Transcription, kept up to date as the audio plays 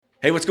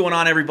Hey, what's going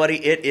on, everybody?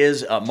 It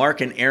is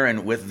Mark and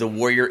Aaron with The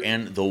Warrior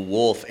and the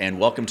Wolf, and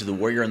welcome to The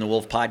Warrior and the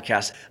Wolf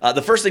podcast.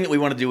 The first thing that we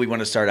want to do, we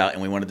want to start out,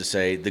 and we wanted to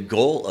say the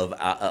goal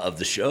of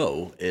the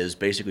show is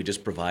basically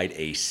just provide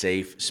a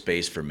safe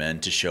space for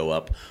men to show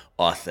up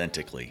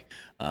authentically.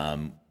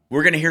 We're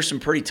going to hear some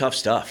pretty tough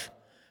stuff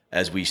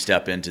as we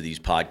step into these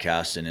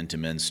podcasts and into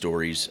men's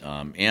stories.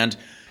 And,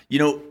 you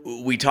know,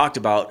 we talked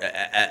about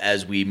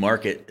as we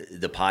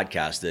market the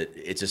podcast that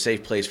it's a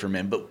safe place for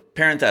men, but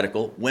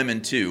parenthetical,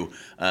 women too.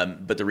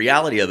 But the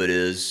reality of it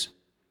is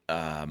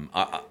kind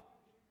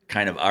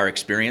of our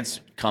experience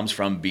comes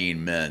from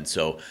being men.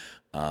 So,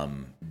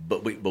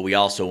 but we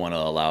also want to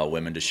allow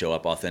women to show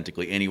up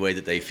authentically any way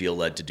that they feel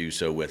led to do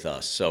so with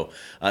us. So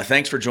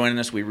thanks for joining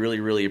us. We really,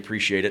 really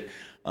appreciate it.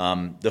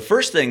 The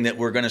first thing that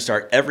we're going to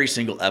start every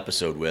single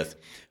episode with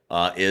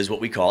is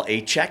what we call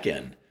a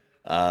check-in.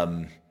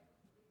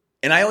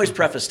 And I always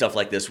preface stuff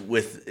like this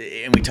with,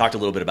 and we talked a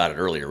little bit about it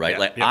earlier,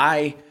 right?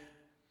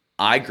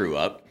 I grew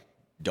up,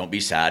 don't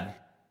be sad,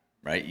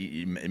 right?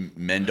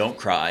 Men don't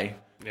cry,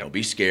 don't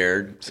be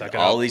scared,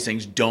 all these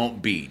things,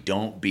 don't be,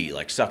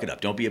 like suck it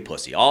up, don't be a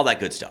pussy, all that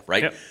good stuff,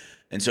 right? Yep.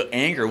 And so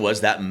anger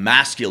was that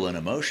masculine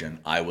emotion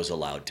I was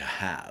allowed to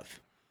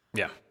have.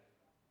 Yeah.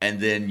 And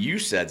then you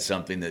said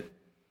something that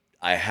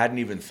I hadn't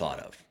even thought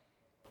of.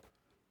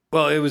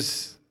 Well,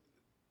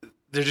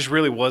 there just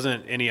really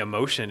wasn't any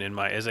emotion in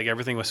it's like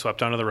everything was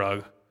swept under the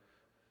rug.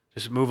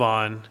 Just move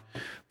on.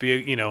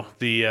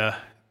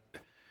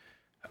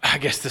 I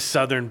guess the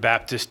Southern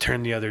Baptist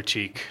turn the other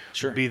cheek.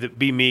 Sure.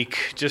 Be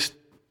meek. Just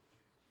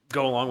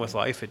go along with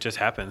life. It just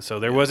happened. So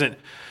there wasn't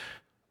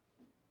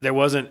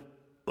anger.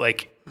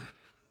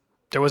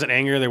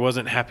 There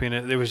wasn't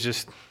happiness. There was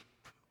just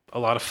a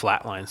lot of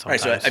flat lines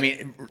sometimes. Right. So, I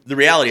mean, the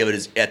reality of it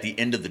is at the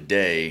end of the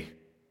day,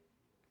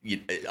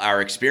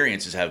 our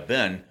experiences have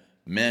been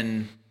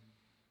men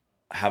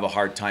have a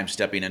hard time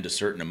stepping into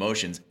certain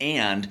emotions.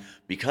 And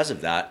because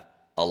of that,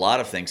 a lot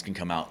of things can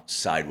come out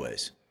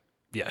sideways.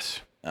 Yes.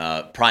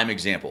 Prime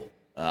example,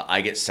 I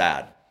get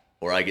sad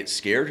or I get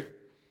scared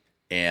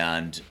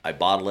and I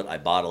bottle it,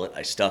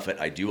 I stuff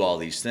it, I do all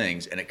these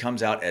things, and it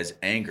comes out as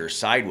anger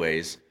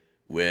sideways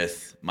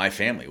with my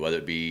family, whether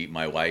it be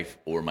my wife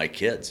or my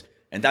kids.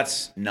 And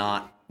that's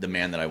not the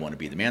man that I want to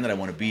be. The man that I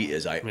want to be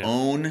is I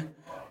own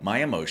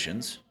my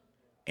emotions,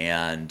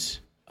 and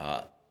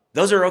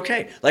those are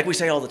okay. Like we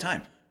say all the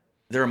time,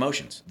 they're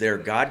emotions. They're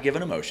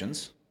God-given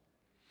emotions.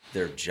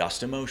 They're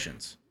just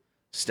emotions.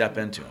 Step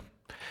into them.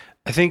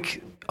 I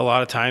think a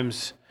lot of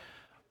times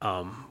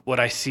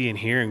what I see and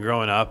hear and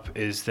growing up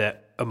is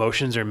that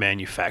emotions are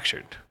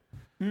manufactured.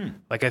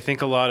 Like I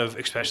think a lot of,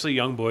 especially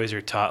young boys,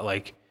 are taught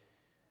like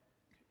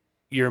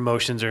your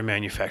emotions are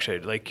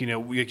manufactured. Like, you know,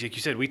 like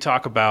you said, we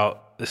talk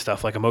about this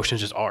stuff like emotions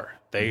just are.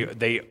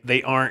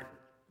 They aren't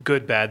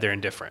good, bad, they're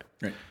indifferent.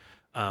 Right.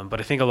 But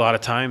I think a lot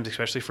of times,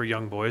 especially for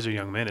young boys or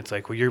young men, it's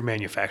like, well, you're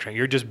manufacturing.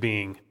 You're just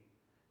being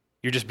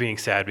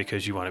sad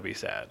because you want to be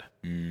sad.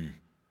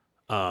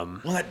 Well,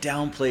 that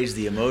downplays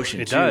the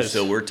emotion it too. Does.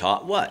 So we're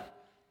taught what?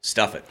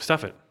 Stuff it.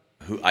 Stuff it.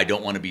 I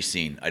don't want to be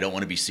seen. I don't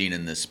want to be seen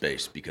in this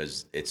space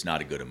because it's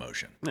not a good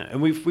emotion. Yeah,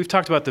 and we've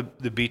talked about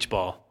the beach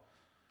ball,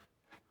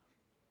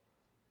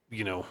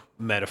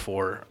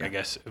 metaphor. Yeah. I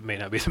guess it may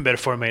not be the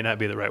metaphor, may not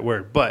be the right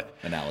word, but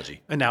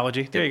analogy.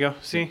 There you go.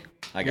 See,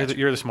 I got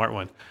you're the smart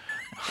one.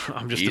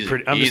 I'm just Easy.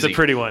 the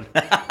pretty one.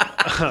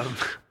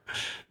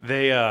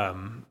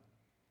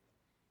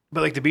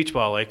 But like the beach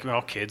ball, like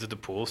all kids at the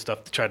pool,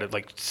 stuff to try to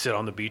like sit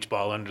on the beach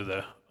ball under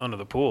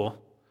the pool,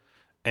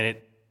 and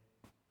it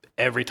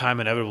every time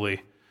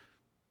inevitably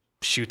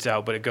shoots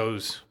out, but it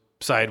goes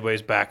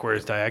sideways,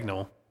 backwards,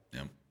 diagonal.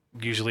 Yep.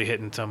 Usually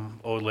hitting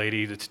some old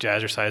lady that's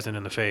jazzercising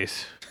in the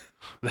face.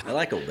 I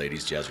like old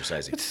ladies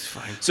jazzercising. It's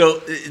fine. So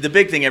the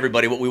big thing,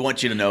 everybody, what we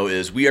want you to know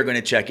is we are going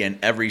to check in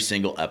every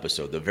single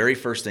episode. The very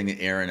first thing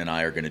that Aaron and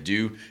I are going to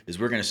do is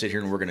we're going to sit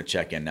here and we're going to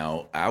check in.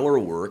 Now, our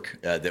work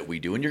that we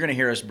do, and you're going to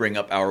hear us bring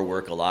up our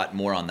work a lot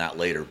more on that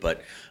later,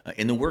 but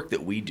in the work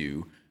that we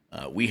do,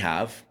 we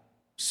have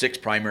 6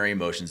 primary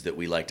emotions that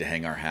we like to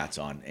hang our hats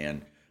on,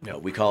 and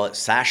we call it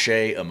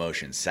sachet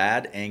emotions: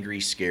 sad, angry,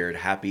 scared,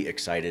 happy,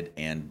 excited,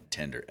 and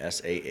tender.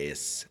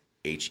 SASHET.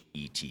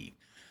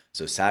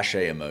 So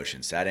sachet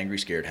emotions: sad, angry,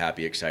 scared,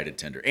 happy, excited,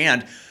 tender.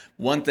 And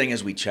one thing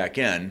as we check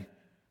in,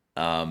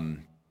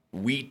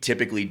 we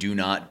typically do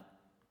not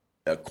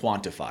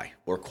quantify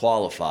or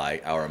qualify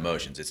our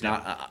emotions. It's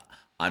not,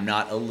 I'm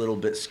not a little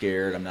bit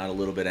scared, I'm not a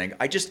little bit angry.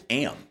 I just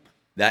am.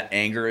 That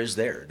anger is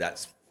there.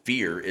 That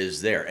fear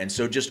is there. And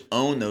so just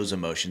own those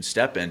emotions,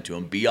 step into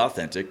them, be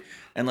authentic,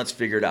 and let's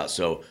figure it out.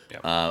 So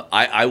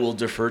I will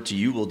defer to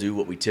you. We'll do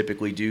what we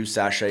typically do,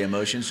 sachet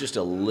emotions, just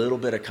a little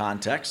bit of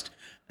context.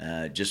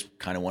 Just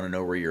kind of want to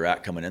know where you're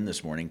at coming in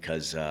this morning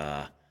because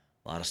a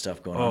lot of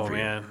stuff going on for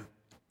you. Oh, man.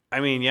 I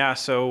mean, yeah,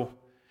 so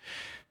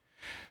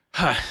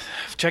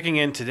checking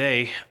in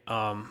today,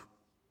 I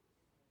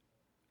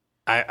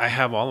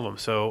have all of them.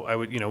 So I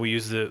would, we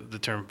use the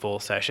term full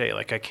sachet.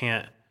 Like I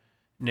can't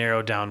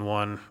narrow down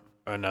one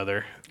or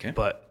another,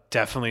 but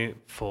definitely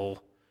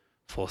full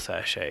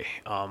sachet.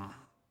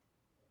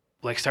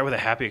 start with a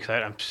happy,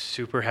 excited. I'm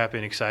super happy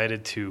and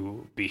excited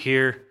to be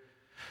here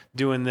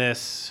doing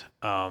this.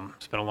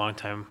 It's been a long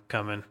time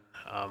coming.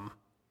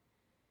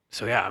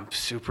 So yeah, I'm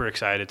super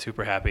excited,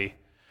 super happy.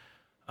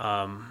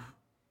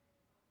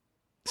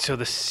 So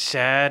the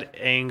sad,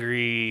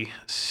 angry,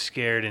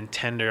 scared, and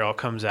tender all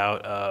comes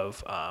out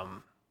of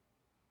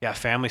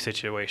family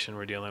situation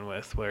we're dealing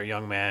with, where a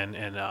young man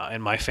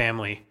and my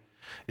family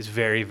is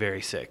very,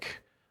 very sick.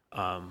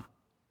 And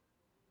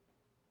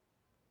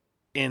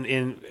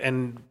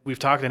we've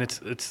talked, and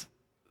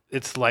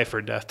it's life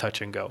or death,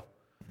 touch and go.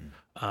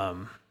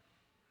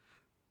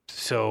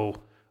 So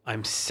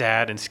I'm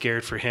sad and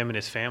scared for him and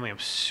his family. I'm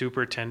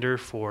super tender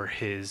for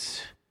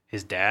his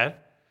dad,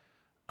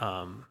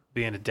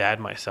 being a dad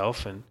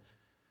myself. And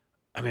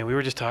I mean, we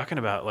were just talking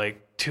about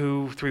like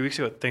 2-3 weeks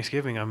ago at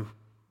Thanksgiving, I'm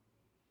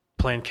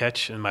playing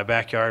catch in my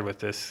backyard with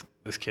this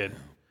kid.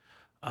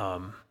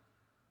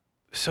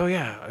 So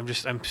yeah,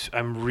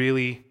 I'm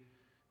really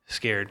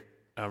scared.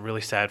 I'm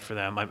really sad for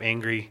them. I'm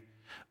angry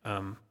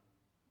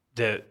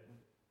that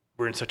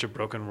we're in such a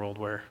broken world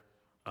where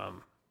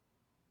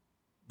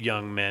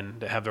young men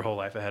that have their whole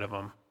life ahead of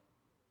them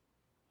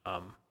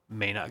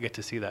may not get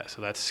to see that.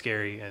 So that's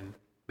scary and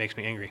makes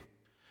me angry.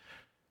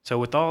 So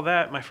with all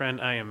that, my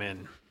friend, I am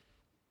in.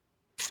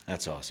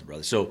 That's awesome,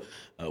 brother. So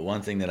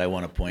one thing that I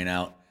want to point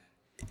out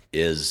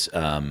is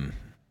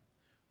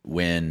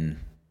when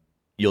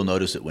you'll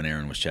notice that when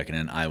Aaron was checking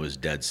in, I was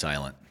dead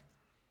silent.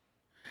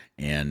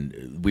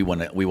 And we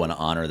want to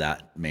honor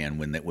that, man.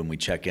 When we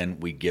check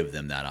in, we give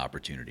them that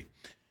opportunity.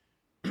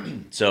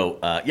 So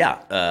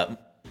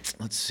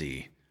let's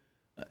see.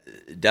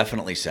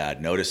 Definitely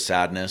sad. Notice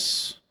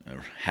sadness,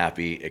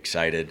 happy,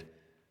 excited,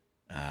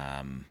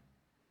 and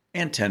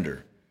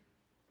tender.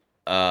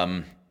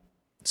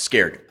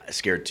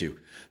 Scared too.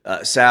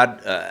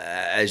 Sad,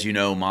 as you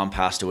know, Mom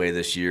passed away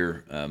this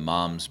year.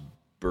 Mom's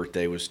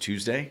birthday was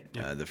Tuesday,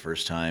 the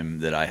first time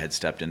that I had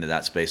stepped into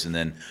that space, and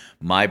then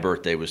my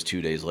birthday was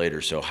 2 days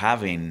later. So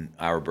having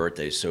our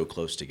birthdays so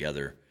close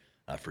together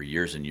for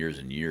years and years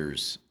and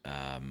years,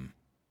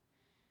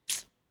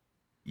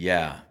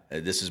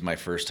 this is my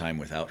first time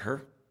without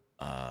her.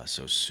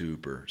 So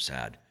super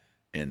sad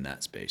in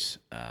that space.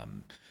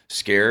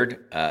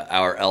 Scared.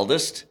 Our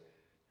eldest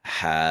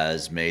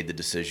has made the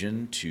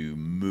decision to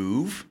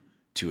move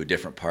to a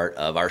different part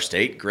of our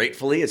state.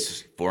 Gratefully,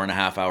 it's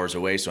 4.5 hours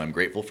away, so I'm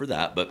grateful for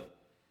that. But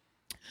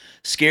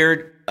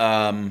scared,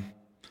 did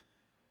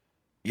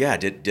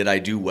I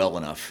do well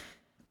enough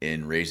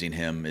in raising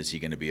him? Is he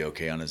going to be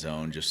okay on his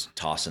own, just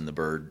tossing the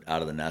bird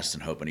out of the nest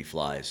and hoping he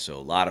flies? So a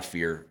lot of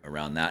fear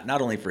around that,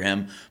 not only for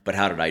him, but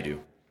how did I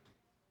do?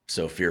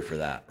 So fear for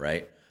that,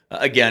 right?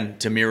 Again,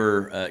 to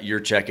mirror your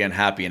check-in,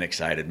 happy and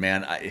excited.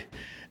 Man,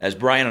 as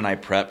Brian and I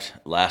prepped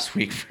last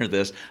week for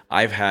this,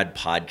 I've had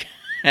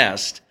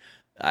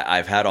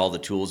I've had all the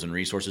tools and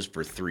resources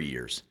for 3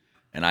 years,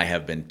 and I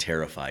have been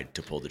terrified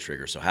to pull the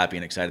trigger. So happy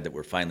and excited that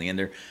we're finally in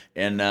there.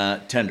 And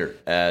tender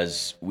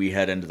as we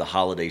head into the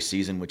holiday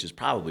season, which is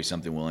probably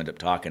something we'll end up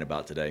talking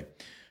about today.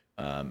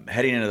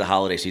 Heading into the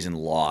holiday season,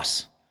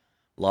 loss.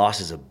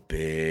 Loss is a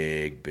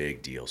big,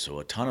 big deal. So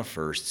a ton of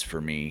firsts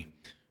for me.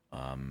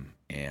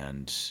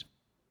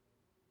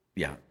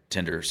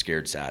 Tender,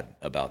 scared, sad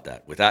about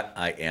that. With that,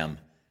 I am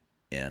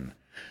in.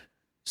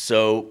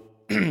 So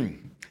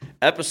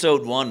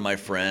episode 1, my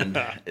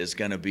friend, is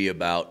going to be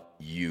about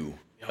you.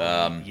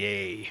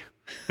 Yay.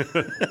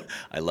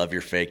 I love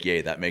your fake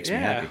yay. That makes me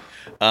happy.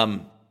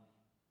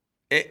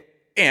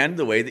 And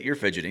the way that you're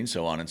fidgeting,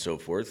 so on and so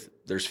forth,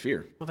 there's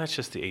fear. Well, that's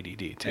just the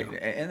ADD, too.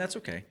 And that's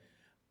okay.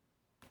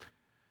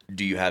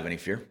 Do you have any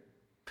fear?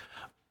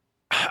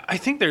 I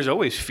think there's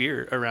always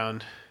fear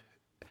around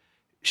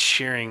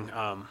sharing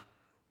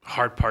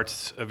hard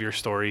parts of your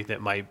story that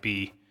might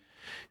be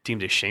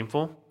deemed as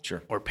shameful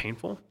or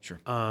painful. Sure.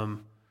 I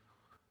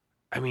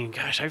mean,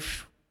 gosh,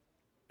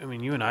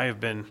 you and I have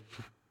been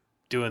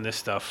doing this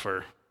stuff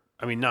for,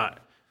 not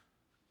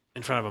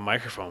in front of a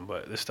microphone,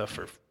 but this stuff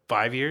for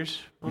 5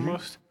 years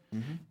almost.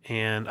 Mm-hmm.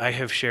 And I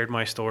have shared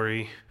my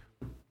story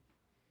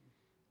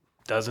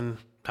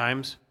 12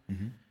 times.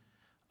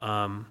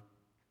 Mm-hmm.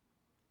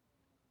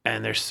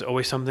 And there's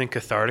always something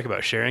cathartic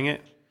about sharing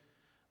it.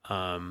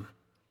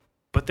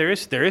 But there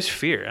is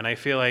fear, and I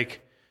feel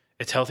like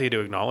it's healthy to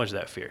acknowledge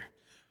that fear.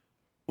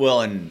 Well,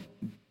 and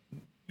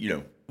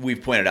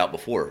we've pointed out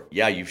before,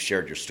 you've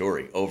shared your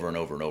story over and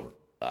over and over.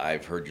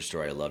 I've heard your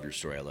story. I love your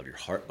story. I love your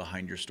heart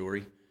behind your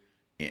story.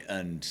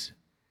 And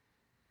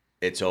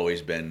it's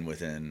always been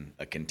within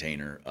a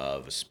container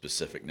of a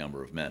specific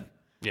number of men.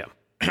 Yeah.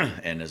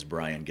 And as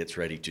Brian gets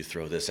ready to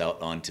throw this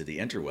out onto the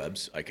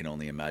interwebs, I can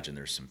only imagine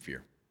there's some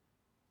fear.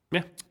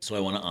 Yeah. So I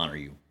want to honor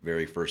you.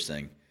 Very first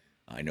thing.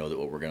 I know that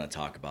what we're going to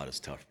talk about is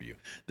tough for you.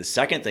 The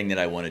second thing that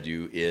I want to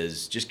do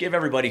is just give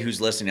everybody who's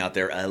listening out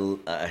there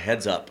a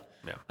heads up.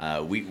 Yeah.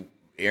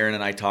 Aaron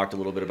and I talked a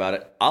little bit about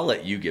it. I'll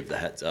let you give the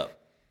heads up.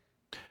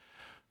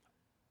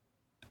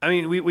 I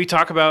mean, we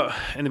talk about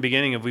in the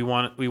beginning of we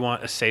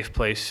want a safe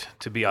place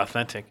to be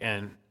authentic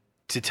and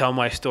to tell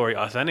my story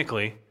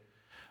authentically.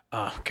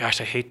 Gosh,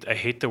 I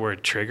hate the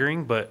word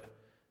triggering, but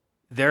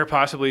there are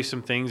possibly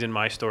some things in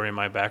my story and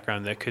my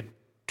background that could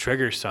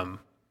trigger some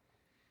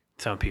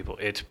people.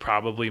 It's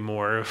probably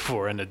more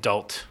for an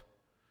adult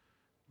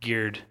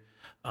geared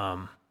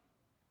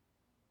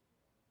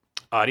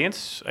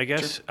audience, I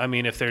guess. Sure. I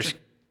mean, if there's,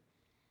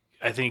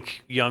 I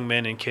think young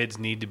men and kids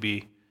need to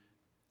be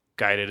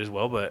guided as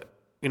well. But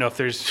if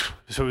there's,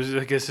 so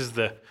I guess is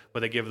what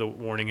they give the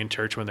warning in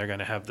church when they're going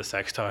to have the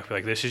sex talk.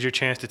 Like, this is your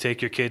chance to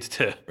take your kids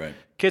to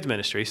kids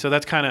ministry. So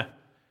that's kind of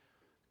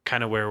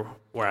where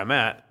I'm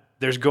at.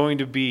 There's going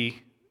to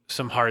be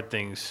some hard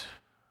things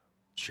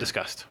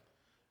discussed.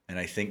 And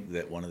I think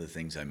that one of the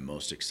things I'm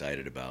most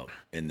excited about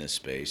in this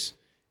space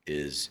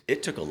is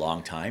it took a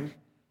long time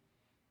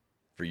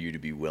for you to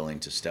be willing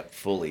to step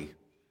fully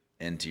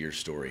into your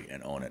story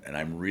and own it. And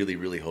I'm really,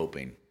 really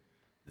hoping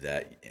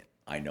that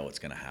I know it's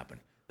going to happen.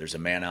 There's a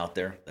man out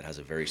there that has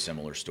a very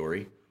similar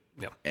story,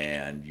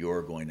 and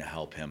you're going to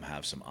help him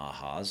have some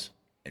ahas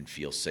and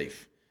feel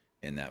safe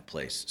in that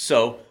place.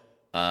 So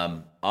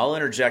I'll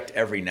interject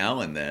every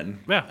now and then,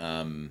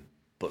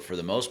 but for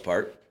the most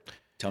part,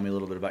 tell me a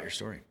little bit about your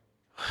story.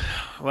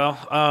 Well,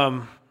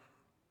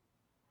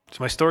 so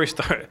my story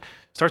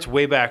starts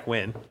way back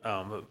when.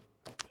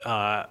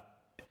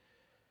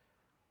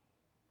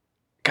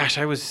 Gosh,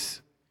 I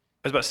was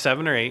about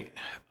 7 or 8.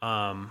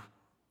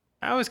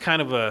 I was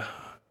kind of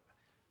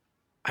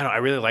I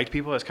really liked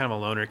people. I was kind of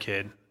a loner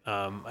kid.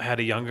 I had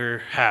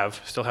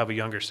still have a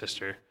younger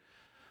sister,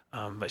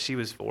 but she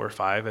was 4 or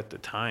 5 at the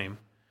time.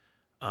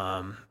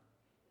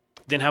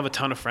 Didn't have a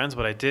ton of friends,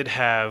 but I did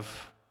have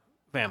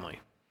family.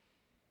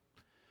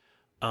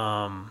 They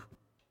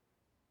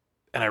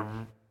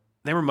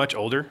were much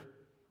older.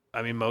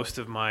 I mean, most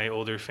of my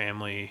older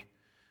family,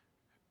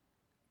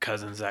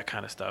 cousins, that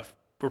kind of stuff,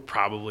 were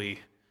probably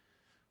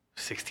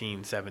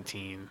 16,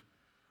 17,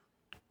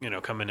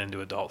 coming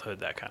into adulthood,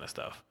 that kind of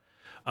stuff.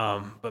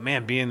 But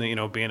man, being an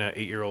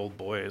 8-year-old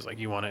boy is like,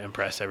 you want to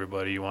impress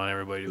everybody. You want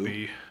everybody to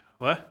be,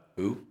 what?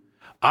 Who?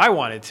 I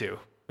wanted to.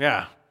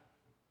 Yeah.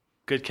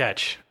 Good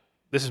catch.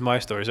 This is my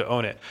story, so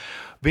own it.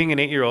 Being an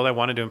 8-year-old, I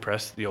wanted to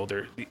impress the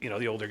older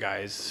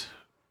guys.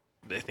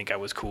 They think I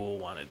was cool,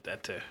 wanted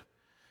that to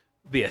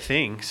be a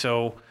thing.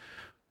 So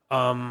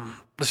the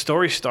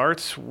story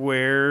starts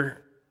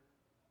where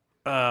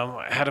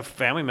I had a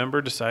family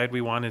member decide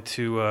we wanted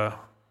to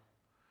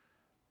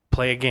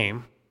play a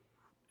game.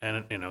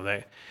 And,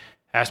 they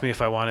asked me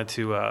if I wanted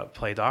to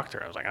play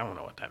doctor. I was like, I don't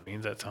know what that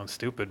means. That sounds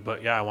stupid.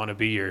 But, yeah, I want to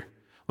be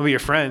your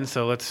friend,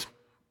 so let's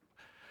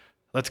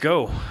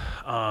go.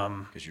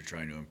 Because you're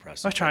trying to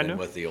impress them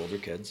with the older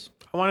kids.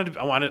 I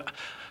wanted.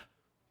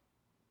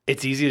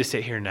 It's easy to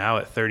sit here now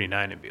at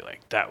 39 and be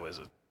like, that was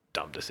a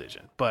dumb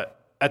decision. But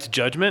that's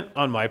judgment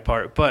on my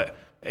part. But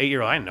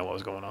 8-year-old, I didn't know what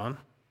was going on.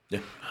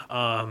 Yeah.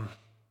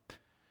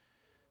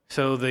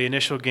 So the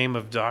initial game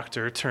of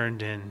doctor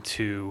turned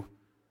into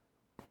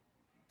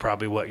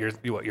probably what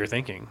you're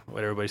thinking,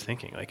 what everybody's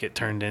thinking. Like, it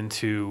turned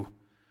into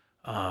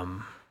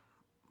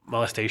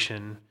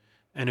molestation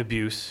and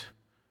abuse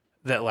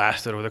that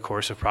lasted over the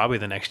course of probably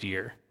the next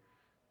year.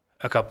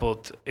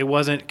 It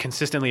wasn't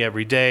consistently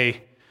every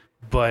day,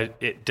 but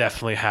it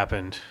definitely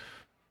happened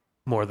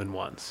more than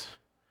once.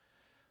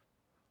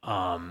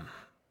 And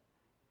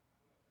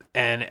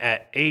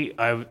at 8,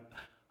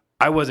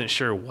 I wasn't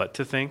sure what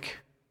to think.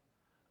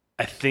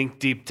 I think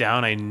deep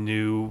down I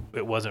knew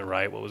it wasn't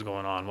right, what was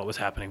going on, what was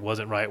happening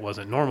wasn't right,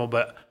 wasn't normal.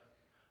 But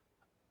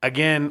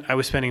again, I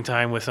was spending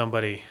time with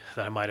somebody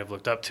that I might have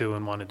looked up to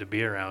and wanted to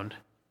be around.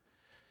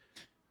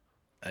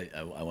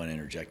 I want to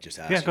interject, just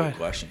ask you a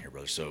question here,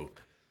 brother. So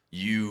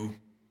you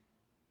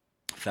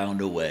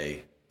found a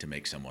way to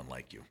make someone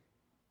like you.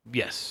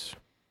 Yes.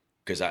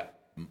 Because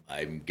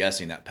I'm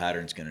guessing that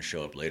pattern's going to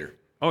show up later.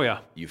 Oh,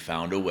 yeah. You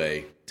found a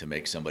way to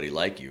make somebody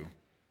like you.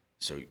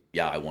 So,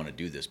 yeah, I want to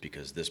do this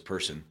because this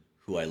person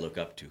who I look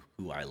up to,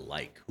 who I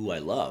like, who I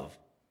love,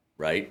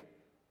 right?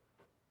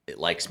 It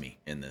likes me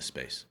in this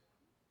space.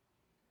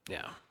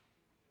 Yeah.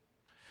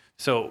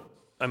 So,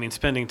 I mean,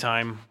 spending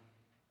time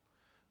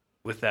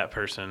with that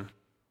person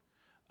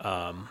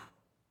kind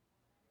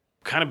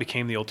of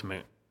became the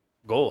ultimate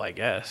goal, I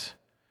guess.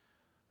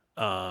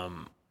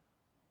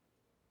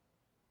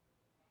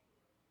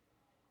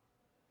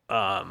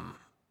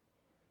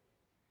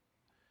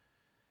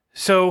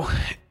 So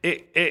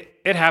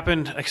it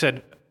happened, like I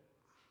said,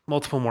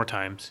 multiple more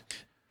times.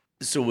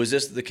 So was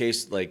this the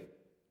case, like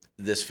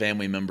this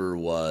family member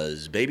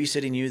was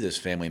babysitting you? This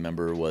family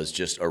member was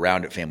just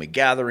around at family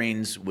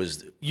gatherings?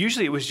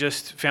 Usually it was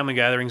just family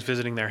gatherings,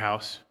 visiting their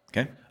house.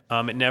 Okay.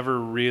 It never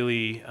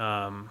really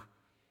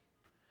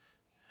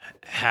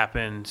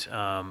happened.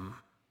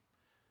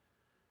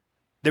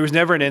 There was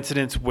never an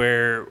incident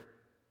where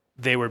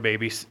they were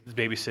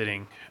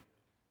babysitting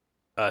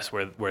us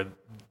where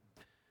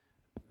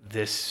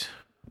this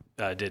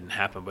didn't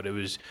happen, but it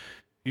was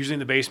usually in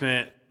the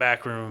basement,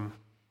 back room.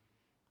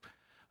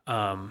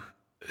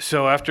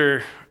 So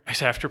after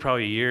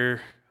probably a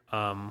year,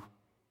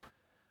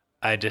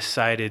 I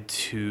decided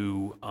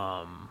to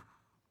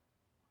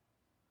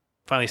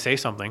finally say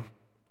something.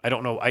 I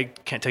don't know. I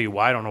can't tell you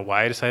why. I don't know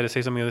why I decided to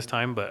say something this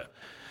time, but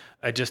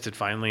I just had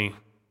finally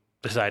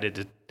decided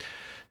to,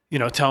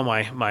 tell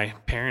my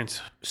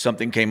parents.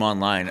 Something came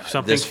online.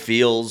 Something. This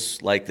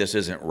feels like this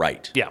isn't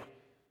right. Yeah.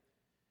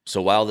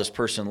 So while this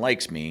person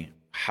likes me,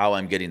 how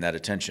I'm getting that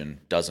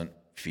attention doesn't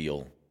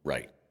feel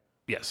right.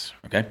 Yes.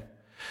 Okay.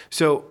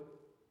 So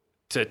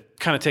to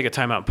kind of take a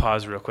time out and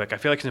pause real quick, I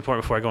feel like it's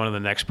important before I go into the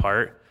next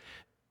part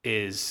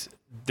is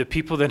the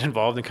people that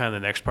involved in kind of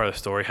the next part of the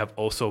story have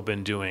also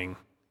been doing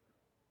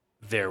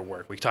their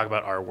work. We talk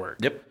about our work.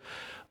 Yep.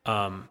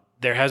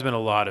 There has been a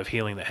lot of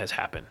healing that has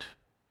happened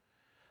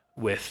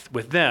with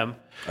them.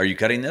 Are you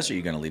cutting this or are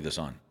you going to leave this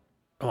on?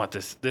 I want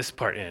this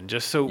part in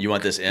just so you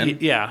want this in?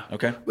 Yeah.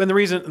 Okay. And the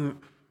reason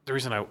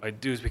I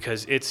do is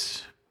because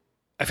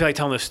I feel like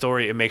telling this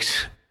story,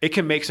 it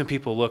can make some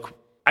people look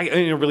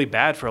really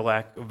bad, for a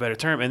lack of a better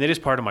term. And it is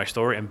part of my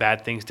story, and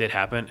bad things did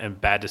happen and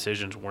bad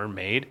decisions were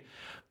made.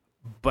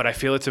 But I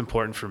feel it's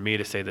important for me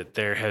to say that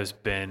there has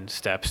been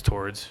steps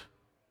towards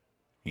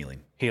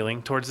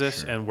healing towards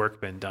this, and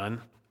work been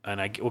done. And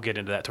we'll get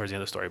into that towards the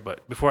end of the story.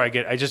 But before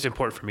it's just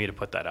important for me to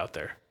put that out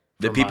there.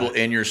 The people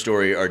in your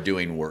story are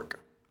doing work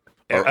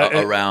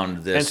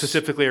around this. And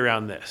specifically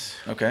around this.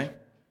 Okay.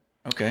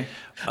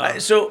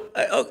 So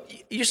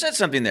you said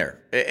something there,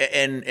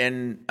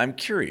 and I'm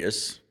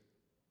curious,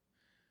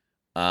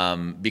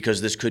 because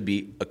this could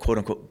be a quote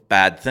unquote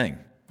bad thing.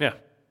 Yeah.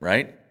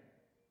 Right?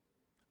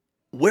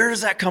 Where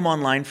does that come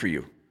online for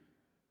you?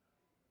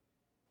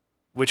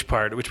 Which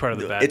part of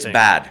the bad It's thing?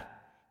 bad.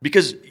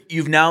 Because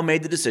you've now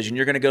made the decision,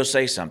 you're going to go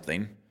say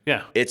something.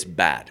 Yeah. It's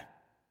bad.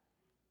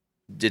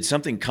 Did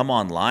something come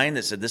online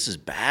that said this is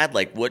bad?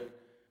 Like what?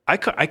 I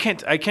can't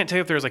tell you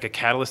if there was like a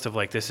catalyst of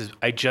like this is.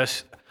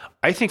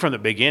 I think from the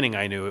beginning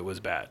I knew it was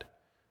bad.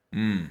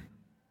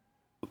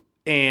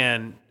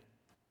 And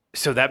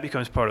so that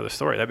becomes part of the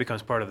story. That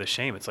becomes part of the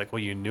shame. It's like, well,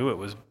 you knew it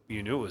was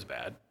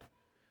bad,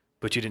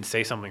 but you didn't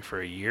say something for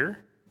a year.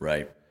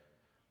 Right.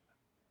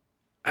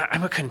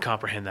 I couldn't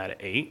comprehend that at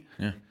 8.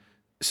 Yeah.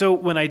 So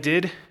when I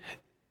did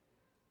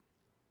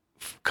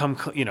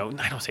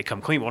I don't say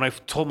come clean, but when I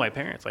told my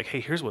parents, like, hey,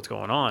 here's what's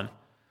going on,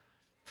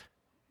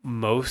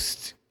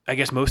 most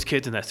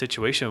kids in that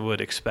situation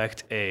would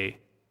expect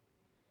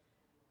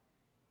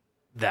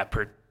that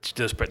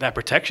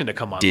protection to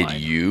come online. Did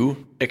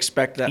you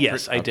expect that?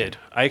 Yes, I did.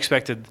 I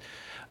expected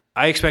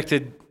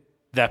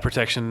that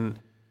protection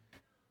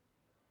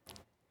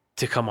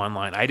to come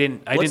online.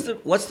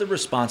 What's the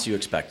response you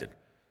expected?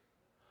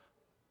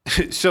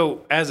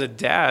 So as a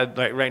dad,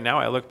 like right now,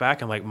 I look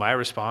back and like my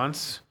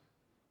response,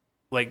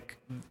 like,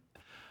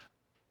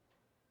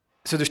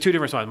 so there's two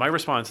different responses. My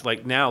response,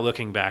 like now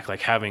looking back, like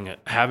having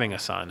a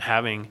son,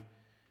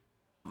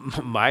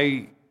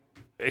 my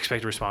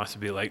expected response to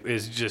be like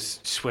is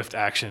just swift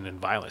action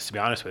and violence. To be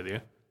honest with you,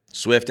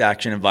 swift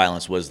action and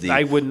violence was the.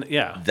 I wouldn't.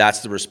 Yeah,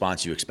 that's the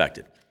response you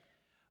expected.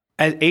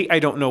 At 8, I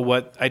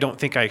don't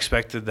think I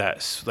expected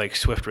that like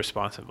swift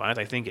response and violence.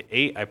 I think at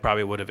 8, I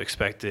probably would have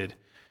expected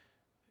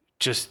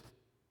just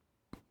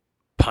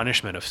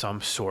punishment of some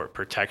sort,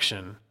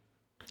 protection,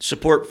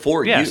 support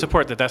for you. Yeah,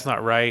 support that's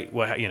not right.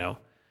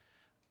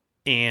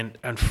 And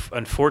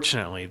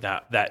unfortunately,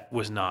 that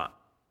was not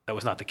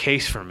the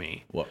case for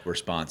me. What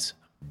response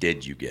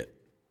did you get?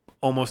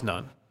 Almost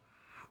none.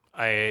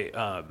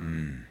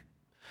 The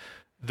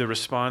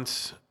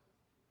response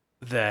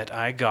that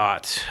I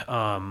got,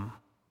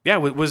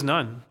 was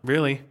none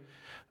really,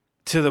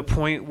 to the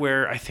point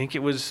where I think it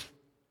was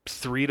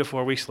 3 to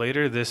 4 weeks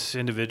later, this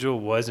individual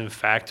was in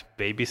fact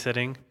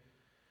babysitting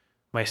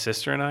my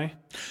sister and I.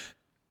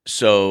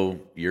 So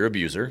your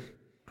abuser,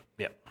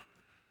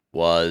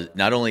 was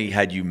not only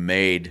had you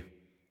made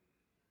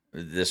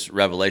this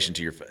revelation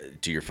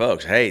to your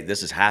folks, hey,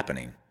 this is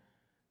happening,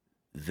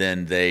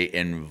 then they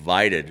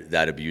invited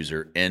that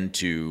abuser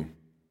into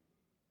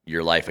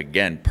your life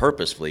again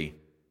purposefully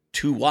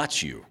to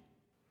watch you,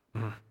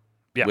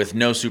 with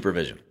no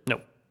supervision.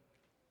 Nope.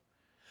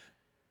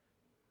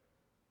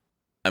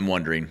 I'm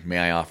wondering, may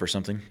I offer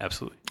something?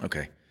 Absolutely.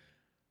 Okay.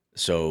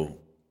 So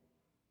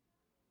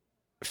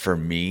for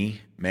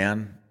me,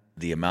 man,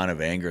 the amount of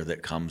anger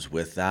that comes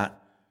with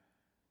that,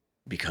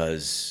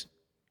 because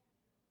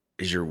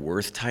is your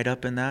worth tied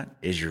up in that?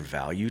 Is your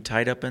value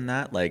tied up in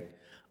that? Like,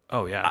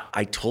 oh yeah.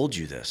 I told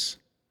you this.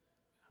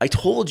 I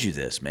told you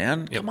this,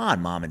 man. Yep. Come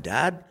on, mom and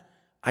dad.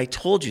 I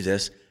told you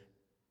this,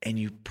 and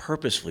you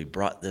purposefully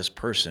brought this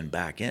person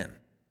back in.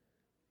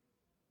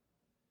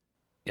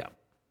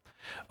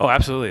 Oh,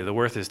 absolutely. The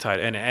worth is tied,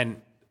 and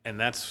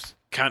that's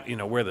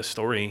kind of, where the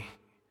story,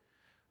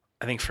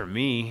 I think for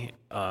me,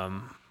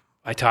 I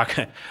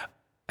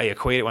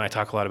equate it when I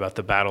talk a lot about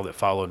the battle that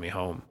followed me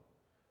home.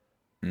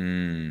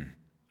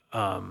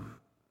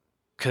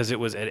 Because it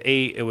was at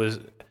 8, it was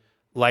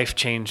life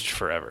changed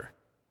forever.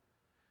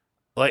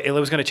 Like it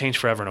was going to change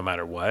forever no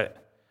matter what,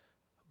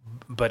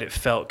 but it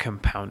felt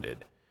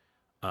compounded.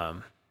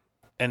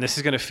 And this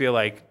is going to feel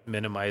like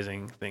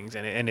minimizing things,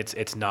 and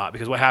it's not,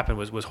 because what happened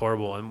was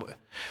horrible. And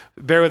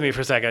bear with me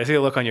for a second. I see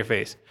the look on your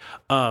face.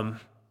 I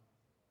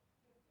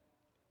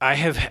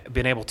have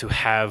been able to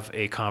have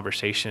a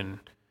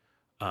conversation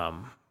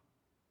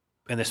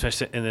in this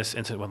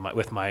incident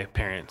with my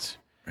parents,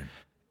 Right.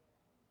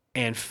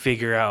 and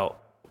figure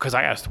out, because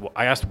I asked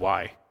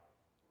why.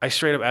 I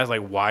straight up asked,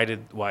 like, why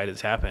did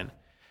this happen?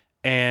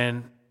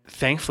 And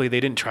thankfully they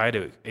didn't try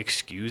to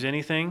excuse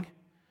anything.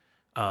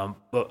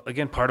 But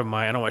again, part of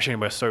I don't want to share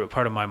anybody's story, but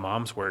part of my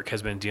mom's work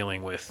has been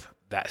dealing with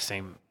that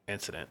same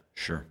incident.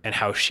 Sure. And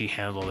how she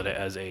handled it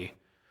as a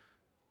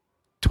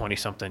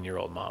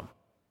 20-something-year-old mom.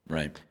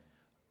 Right.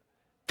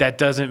 That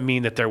doesn't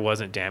mean that there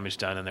wasn't damage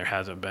done and there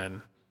hasn't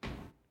been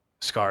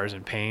scars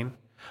and pain.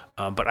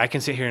 But I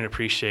can sit here and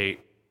appreciate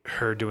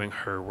her doing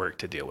her work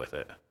to deal with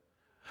it.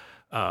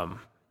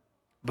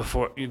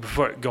 Before I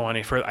go on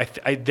any further,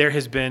 there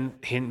has been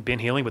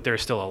healing, but there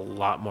is still a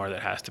lot more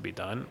that has to be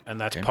done, and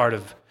that's part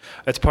of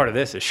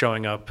this, is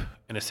showing up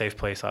in a safe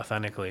place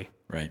authentically,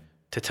 Right.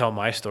 to tell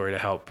my story, to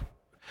help,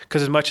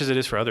 because as much as it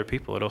is for other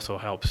people, it also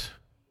helps.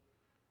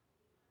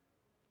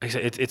 Like I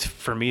said, it's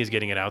for me, is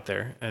getting it out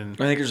there and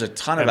I think there's a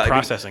ton of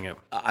processing it.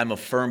 I'm a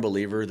firm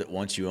believer that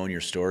once you own your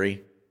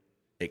story,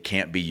 it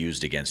can't be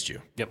used against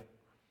you. Yep.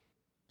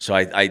 So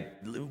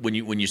when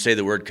you say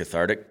the word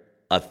cathartic,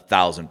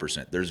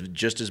 1,000%. There's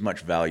just as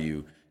much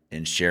value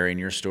in sharing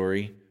your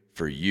story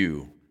for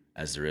you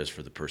as there is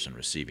for the person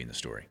receiving the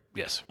story.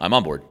 Yes. I'm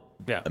on board.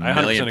 Yeah, I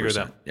 100% agree with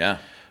that. Yeah.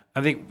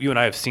 I think you and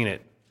I have seen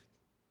it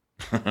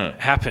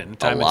happen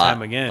time and lot,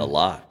 time again. A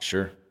lot,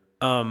 sure.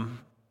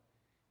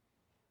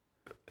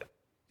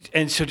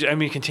 And so, I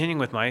mean, continuing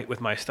with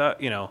my stuff,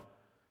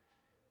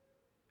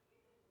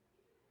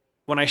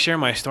 when I share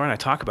my story and I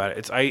talk about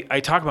it, I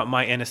talk about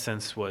my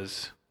innocence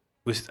was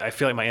I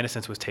feel like my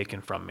innocence was taken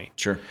from me.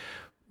 Sure.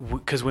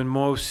 Because when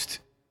most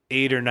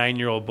 8 or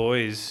 9-year-old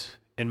boys,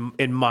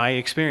 in my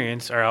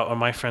experience, are out, or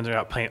my friends are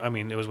out playing, I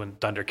mean, it was when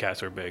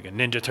Thundercats were big and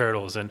Ninja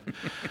Turtles, and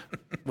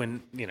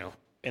when,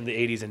 in the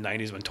 80s and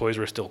 90s when toys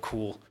were still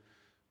cool,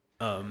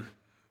 all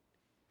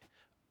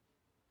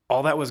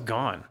that was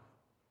gone.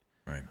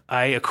 Right.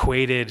 I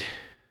equated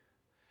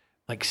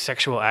like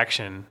sexual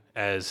action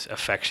as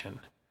affection.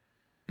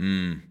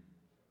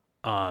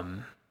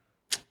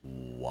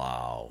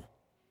 Wow.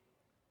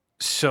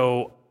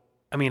 So,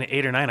 I mean, at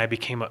 8 or 9, I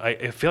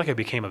feel like I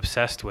became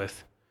obsessed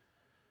with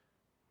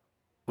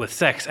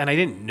sex, and I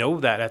didn't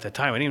know that at the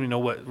time. I didn't even know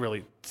what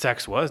really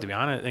sex was, to be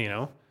honest,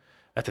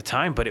 at the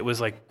time. But it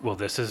was like, well,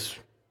 this is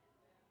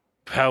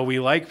how we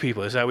like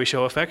people. This is how we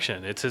show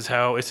affection. This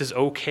is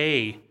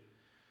okay.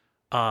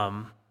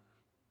 And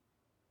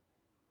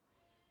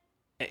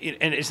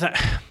it's not.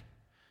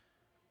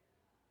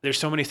 There's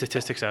so many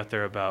statistics out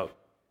there about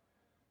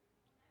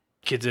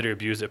kids that are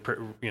abused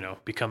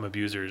that become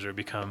abusers or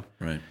become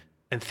right.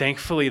 And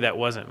thankfully that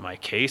wasn't my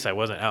case. I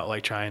wasn't out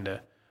like trying to,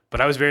 but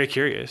I was very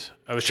curious.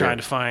 I was trying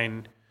to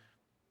find.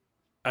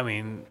 I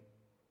mean,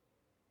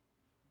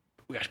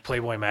 we got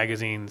Playboy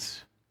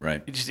magazines,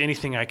 right? Just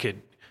anything I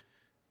could.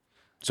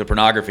 So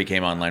pornography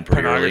came online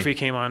pretty early. Pornography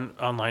came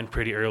online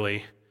pretty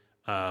early.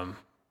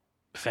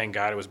 Thank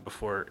God it was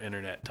before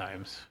internet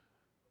times.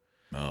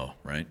 Oh,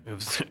 right. It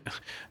was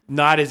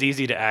not as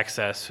easy to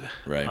access.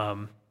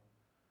 Right.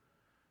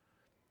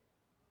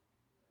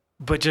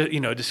 But just,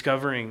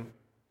 discovering,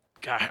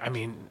 God, I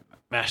mean,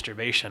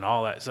 masturbation,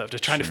 all that stuff,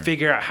 just trying to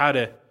figure out how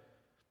to.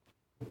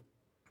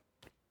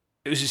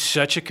 It was just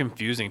such a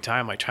confusing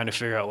time, like trying to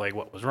figure out like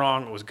what was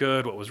wrong, what was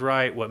good, what was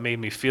right, what made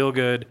me feel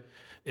good.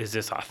 Is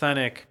this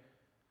authentic?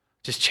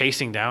 Just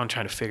chasing down,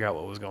 trying to figure out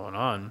what was going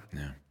on.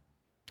 Yeah.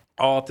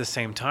 All at the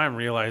same time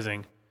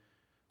realizing,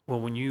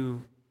 well, when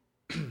you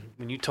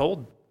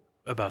told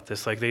about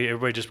this, like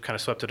everybody just kind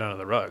of swept it under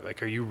the rug.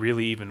 Like, are you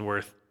really even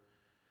worth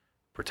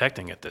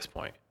protecting at this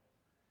point?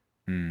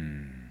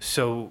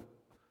 So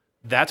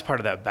that's part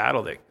of that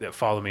battle that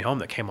followed me home,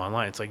 that came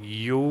online. It's like,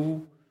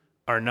 you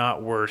are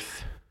not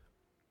worth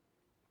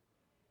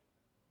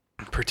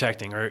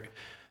protecting, or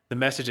the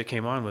message that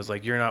came on was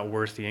like, you're not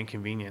worth the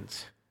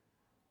inconvenience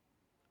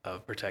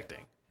of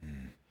protecting.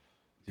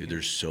 Dude,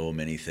 there's so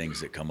many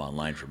things that come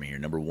online for me here.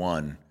 Number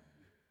one,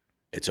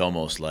 it's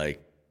almost like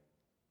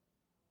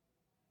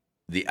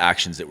the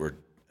actions that were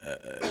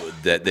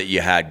that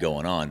you had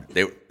going on,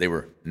 they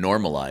were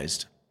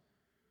normalized.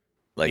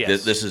 Like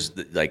Yes. this is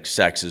like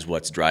sex is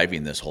what's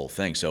driving this whole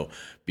thing. So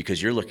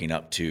because you're looking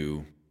up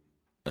to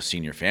a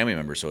senior family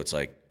member, so it's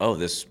like, oh,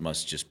 this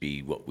must just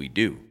be what we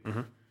do.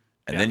 Mm-hmm.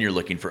 And then you're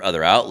looking for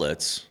other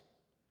outlets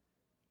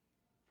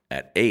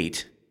at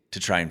 8 to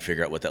try and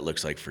figure out what that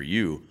looks like for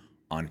you,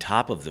 on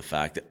top of the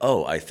fact that,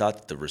 oh, I thought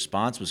that the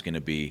response was going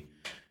to be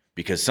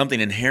because something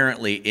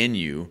inherently in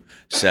you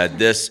said,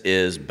 this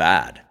is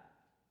bad.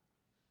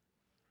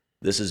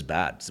 This is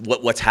bad.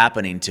 What's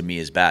happening to me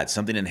is bad.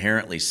 Something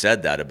inherently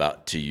said that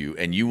about to you,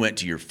 and you went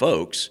to your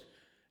folks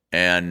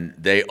and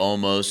they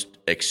almost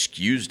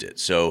excused it.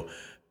 So,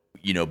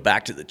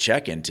 back to the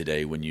check-in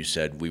today when you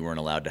said we weren't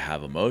allowed to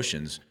have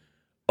emotions.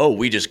 Oh,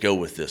 we just go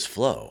with this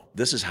flow.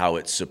 This is how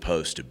it's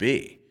supposed to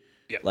be.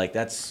 Yep. Like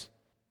that's,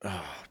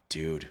 oh,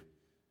 dude,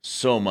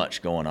 so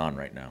much going on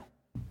right now.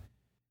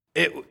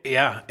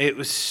 It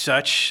was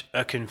such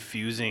a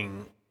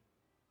confusing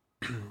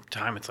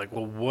time. It's like,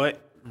 well, what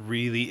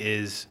really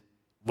is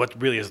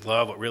what really is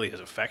love, what really is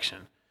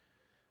affection.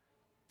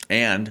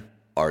 And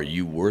are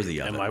you worthy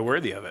of Am it? I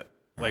worthy of it?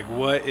 Like,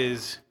 what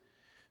is...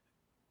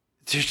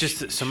 There's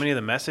just so many of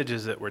the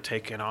messages that we're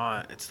taking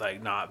on. It's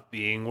like not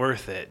being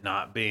worth it,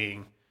 not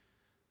being,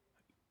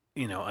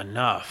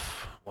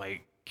 enough.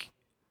 Like,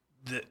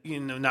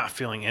 not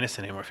feeling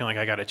innocent anymore. Feeling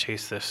like I got to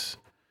chase this.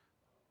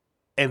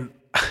 And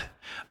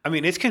I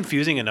mean, it's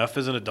confusing enough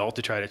as an adult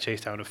to try to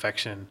chase down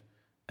affection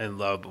and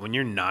love. But when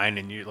you're 9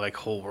 and your like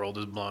whole world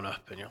is blown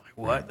up and you're like,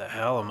 what the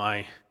hell am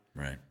I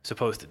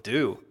supposed to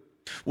do?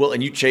 Well,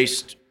 and you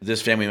chased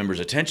this family member's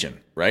attention,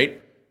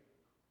 right?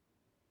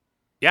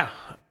 Yeah.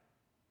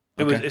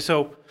 It Okay. was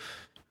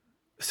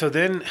so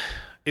then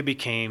it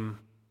became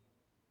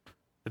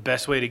the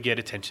best way to get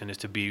attention is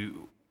to be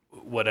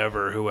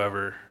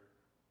whoever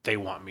they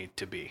want me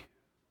to be.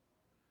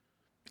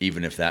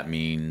 Even if that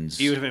means...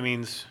 Even if it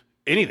means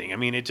anything. I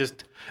mean, it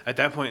just, at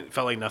that point, it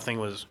felt like nothing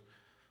was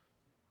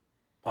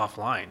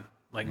offline.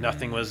 Like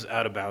nothing was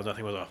out of bounds,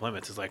 nothing was off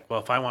limits. It's like, well,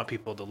 if I want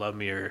people to love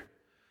me or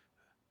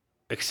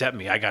accept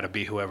me, I got to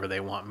be whoever they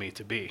want me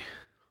to be.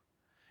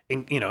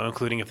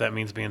 Including if that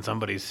means being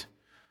somebody's,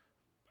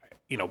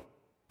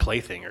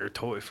 plaything or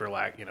toy for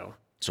lack,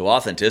 So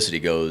authenticity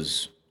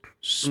goes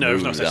smooth No,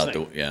 there's no such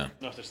thing. Yeah.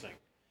 No such thing.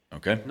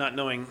 Okay. Not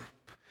knowing,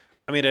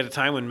 I mean, at a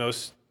time when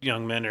most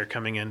young men are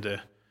coming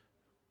into,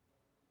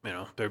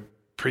 their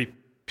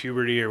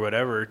pre-puberty or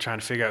whatever, trying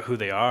to figure out who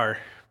they are,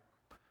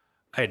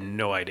 I had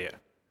no idea.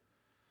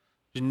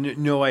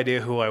 No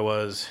idea who I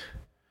was.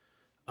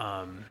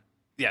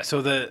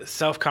 So the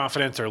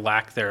self-confidence or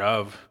lack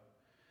thereof,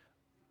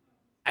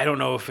 I don't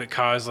know if it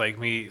caused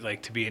me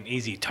to be an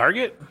easy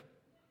target,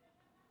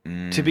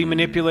 to be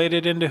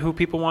manipulated into who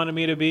people wanted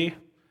me to be.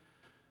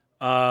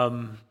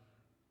 I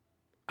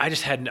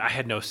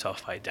had no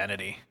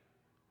self-identity,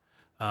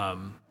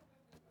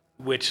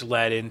 which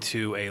led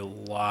into a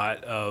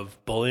lot of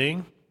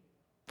bullying.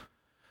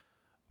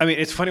 I mean,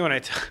 it's funny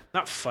when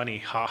not funny,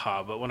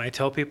 haha, but when I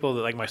tell people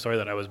that my story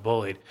that I was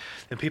bullied,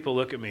 and people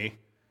look at me,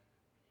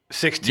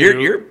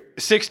 6'2",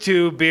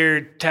 6'2",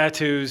 beard,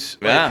 tattoos.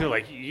 Yeah. I feel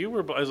like you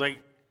were. I was like,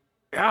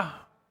 yeah,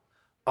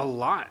 a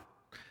lot.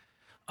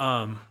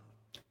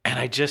 And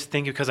I just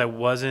think because I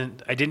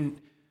didn't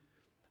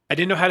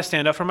know how to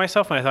stand up for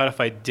myself, and I thought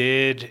if I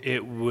did,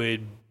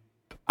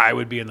 I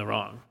would be in the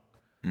wrong.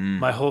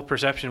 My whole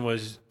perception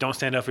was, don't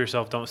stand up for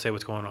yourself, don't say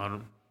what's going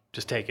on,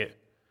 just take it.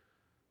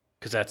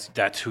 Because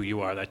that's who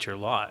you are, that's your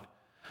lot.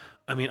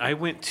 I mean, I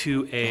went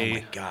to Oh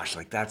my gosh,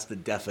 that's the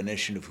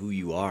definition of who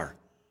you are.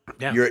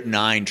 Yeah. You're at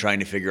 9 trying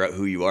to figure out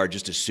who you are,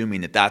 just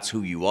assuming that that's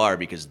who you are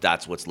because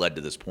that's what's led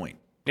to this point.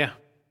 Yeah.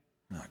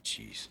 Oh,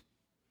 jeez.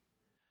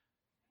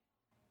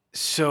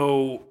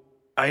 So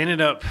I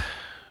ended up.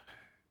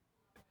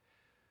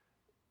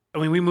 I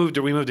mean, we moved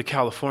to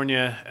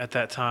California at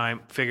that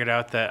time. Figured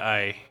out that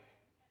I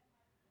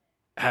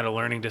had a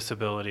learning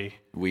disability.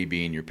 We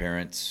being your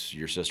parents,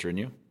 your sister, and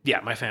you?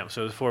 Yeah, my family.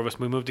 So the 4 of us.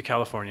 We moved to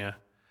California.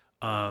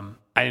 I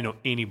didn't know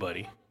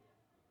anybody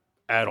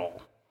at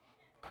all.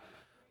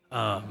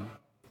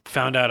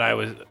 Found out I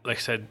was, like I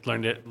said,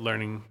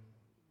 learning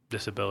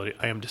disability.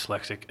 I am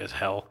dyslexic as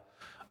hell.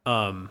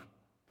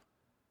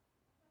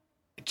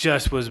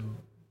 Just was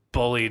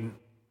bullied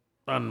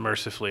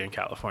unmercifully in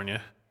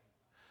California.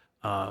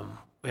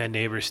 We had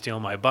neighbors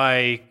steal my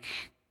bike.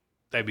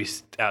 I'd be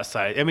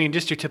outside. I mean,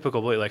 just your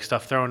typical bully,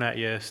 stuff thrown at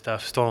you,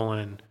 stuff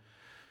stolen.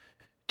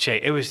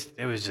 It was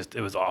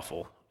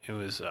awful. It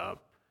was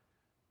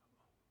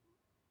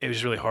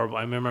really horrible.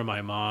 I remember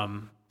my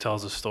mom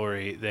tells a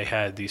story. They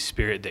had these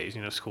spirit days.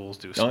 Schools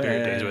do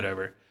spirit days,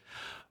 whatever.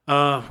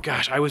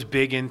 Gosh, I was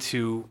big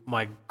into,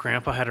 my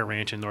grandpa had a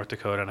ranch in North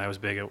Dakota, and I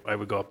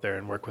would go up there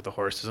and work with the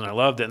horses, and I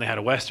loved it, and they had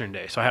a Western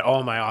day. So I had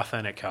all my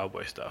authentic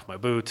cowboy stuff, my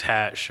boots,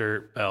 hat,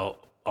 shirt,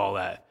 belt, all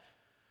that.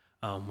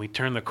 We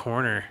turned the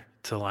corner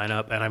to line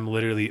up, and I'm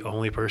literally the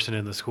only person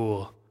in the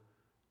school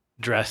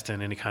dressed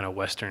in any kind of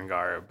Western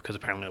garb, because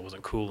apparently it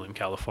wasn't cool in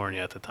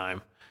California at the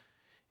time.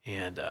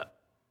 And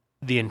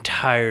the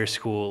entire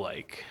school,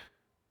 I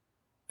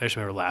just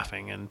remember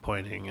laughing and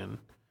pointing, and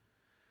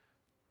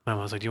my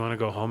mom was like, do you want to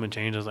go home and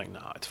change? I was like,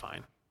 no, it's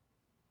fine.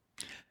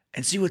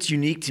 And see what's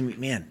unique to me,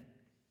 man,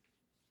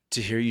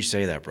 to hear you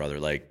say that, brother,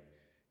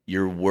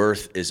 your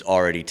worth is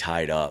already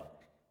tied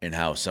up in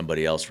how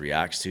somebody else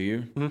reacts to you.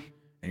 Mm-hmm.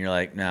 And you're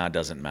like, nah, it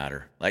doesn't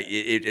matter.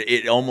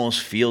 It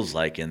almost feels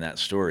like in that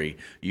story,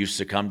 you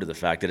succumb to the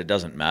fact that it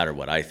doesn't matter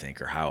what I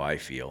think or how I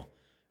feel.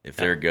 If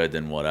they're good,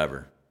 then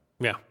whatever.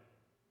 Yeah.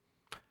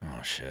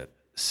 Oh, shit.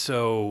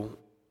 So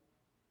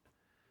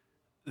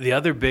the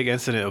other big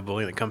incident of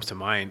bullying that comes to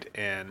mind,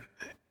 and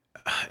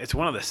it's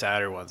one of the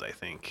sadder ones, I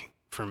think,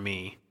 for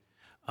me.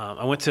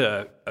 I went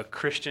to a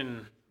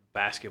Christian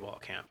basketball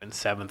camp in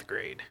 7th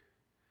grade.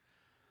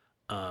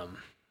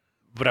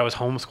 But I was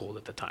homeschooled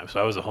at the time,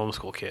 so I was a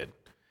homeschool kid.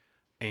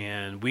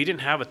 And we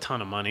didn't have a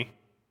ton of money.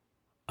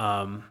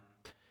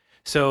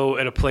 So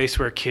at a place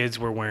where kids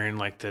were wearing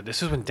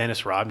this is when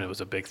Dennis Rodman was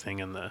a big thing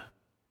in the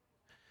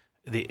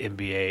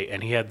NBA,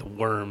 and he had the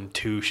Worm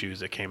 2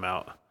 shoes that came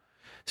out.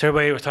 So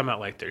everybody was talking about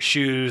like their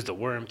shoes, the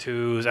Worm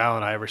 2s,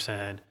 Allen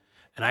Iverson.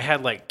 And I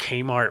had like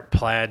Kmart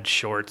plaid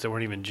shorts that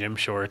weren't even gym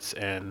shorts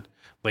and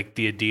like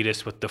the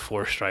Adidas with the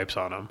 4 stripes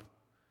on them.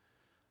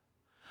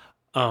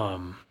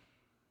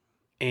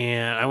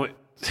 And I went,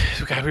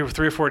 God, we were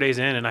 3 or 4 days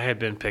in and I had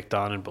been picked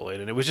on and bullied.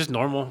 And it was just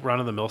normal run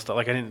of the mill stuff.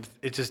 Like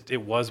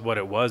it was what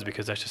it was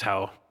because that's just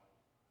how.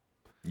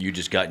 You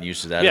just gotten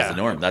used to that as the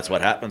norm. That's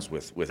what happens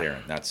with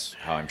Aaron. That's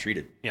how I'm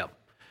treated. Yeah.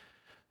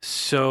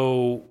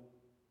 So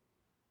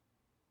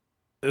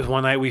it was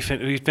one night we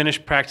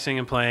finished practicing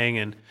and playing,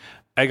 and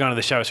I got into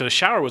the shower. So the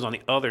shower was on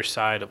the other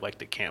side of like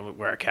the camp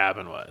where our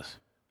cabin was.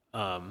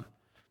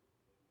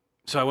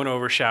 So I went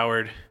over,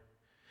 showered,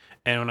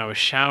 and when I was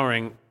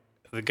showering,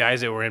 the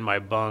guys that were in my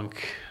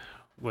bunk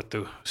with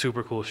the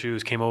super cool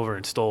shoes came over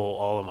and stole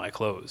all of my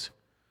clothes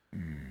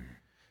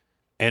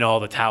and all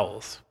the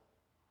towels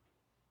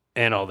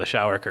and all the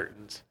shower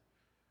curtains.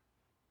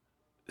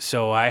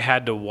 So I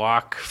had to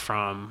walk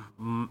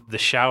from the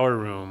shower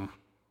room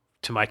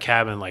to my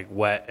cabin like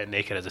wet and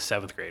naked as a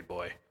 7th grade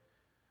boy,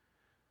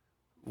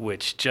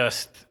 which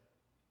just,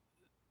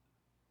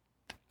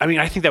 I mean,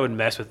 I think that would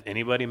mess with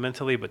anybody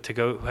mentally, but to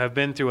go have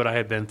been through what I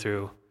had been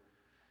through,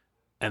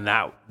 and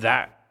that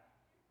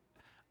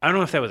I don't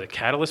know if that was a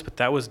catalyst, but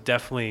that was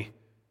definitely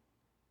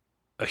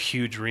a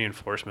huge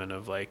reinforcement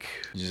of like.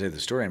 Did you say the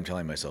story I'm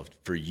telling myself?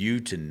 For you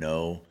to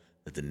know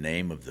that the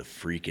name of the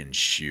freaking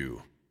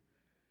shoe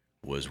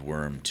was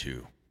Worm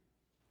 2.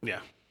 Yeah.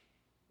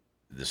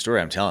 The story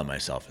I'm telling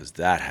myself is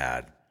that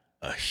had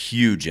a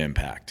huge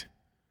impact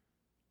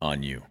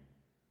on you.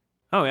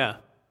 Oh yeah.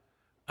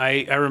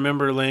 I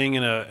remember laying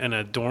in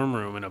a dorm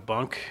room in a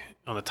bunk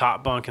on the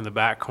top bunk in the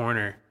back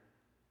corner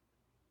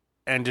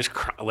and just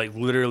like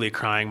literally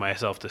crying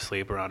myself to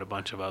sleep around a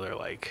bunch of other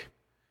like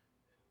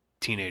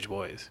teenage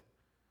boys.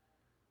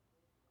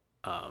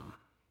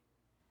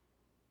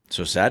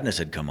 So sadness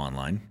had come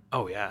online.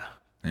 Oh yeah.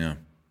 Yeah.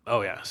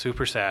 Oh yeah,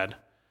 super sad.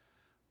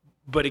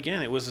 But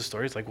again, it was the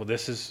story. It's like, well,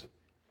 this is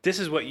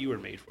what you were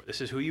made for.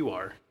 This is who you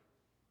are.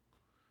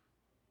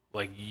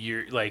 Like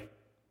you're like.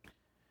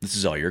 This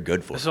is all you're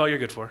good for. This is all you're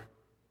good for.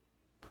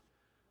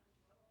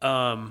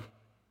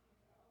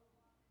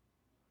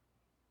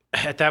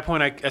 At that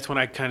point, that's when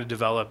I kind of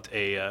developed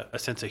a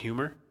sense of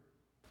humor.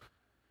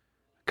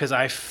 Because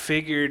I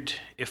figured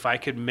if I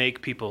could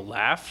make people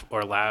laugh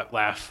or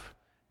laugh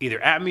either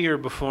at me or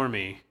before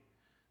me,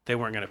 they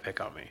weren't going to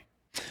pick on me.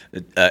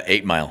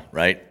 8 Mile,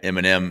 right?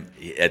 Eminem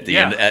at the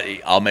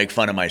end. I'll make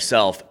fun of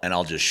myself and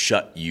I'll just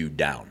shut you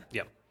down.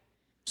 Yep.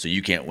 So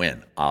you can't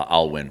win.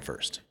 I'll win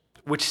first.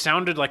 Which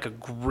sounded like a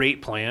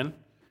great plan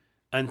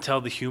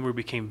until the humor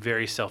became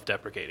very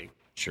self-deprecating.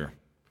 Sure.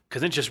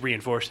 Because it's just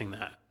reinforcing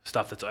that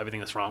stuff. That's everything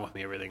that's wrong with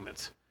me. Everything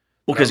that's.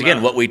 Well, because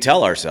again, what we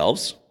tell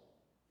ourselves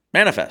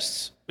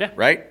manifests. Yeah.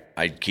 Right.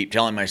 I keep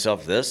telling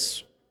myself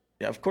this.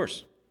 Yeah, of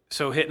course.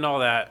 So hitting all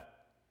that.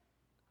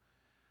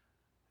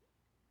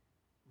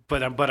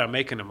 But I'm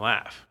making them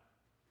laugh.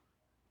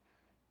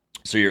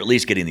 So you're at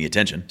least getting the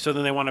attention. So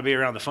then they want to be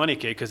around the funny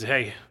kid because,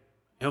 hey,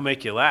 he'll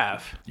make you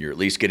laugh. You're at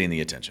least getting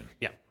the attention.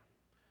 Yeah.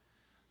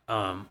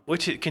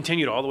 Which it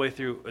continued all the way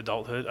through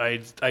adulthood.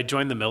 I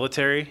joined the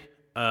military,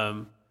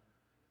 and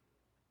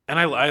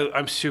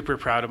I'm super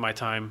proud of my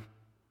time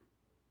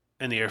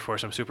in the Air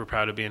Force. I'm super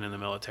proud of being in the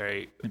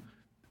military.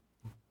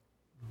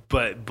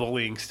 But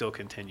bullying still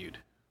continued.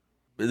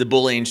 The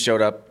bullying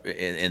showed up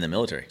in the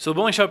military. So the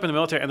bullying showed up in the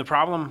military, and the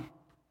problem.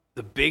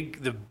 The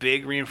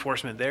big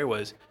reinforcement there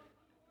was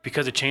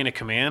because of chain of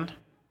command,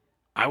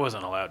 I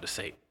wasn't allowed to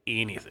say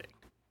anything.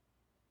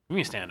 You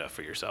can stand up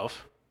for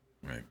yourself.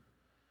 Right.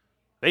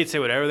 They'd say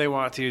whatever they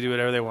want to, do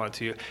whatever they want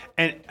to,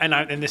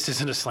 and this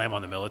isn't a slam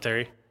on the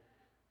military.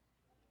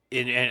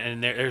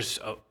 And there's,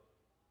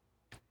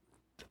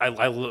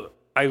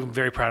 I'm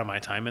very proud of my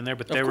time in there,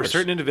 but there were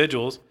certain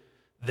individuals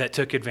that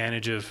took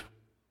advantage of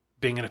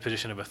being in a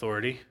position of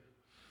authority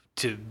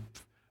to,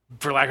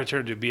 for lack of a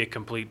term, to be a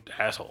complete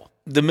asshole.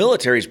 The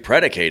military is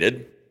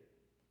predicated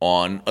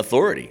on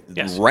authority.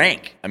 Yes.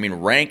 Rank. I mean,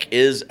 rank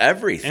is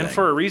everything. And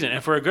for a reason,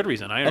 and for a good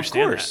reason. I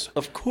understand that.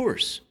 Of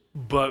course.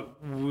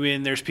 But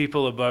when there's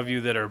people above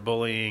you that are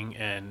bullying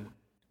and...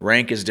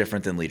 Rank is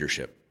different than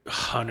leadership.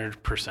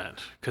 100%.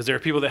 Because there are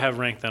people that have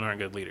rank that aren't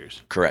good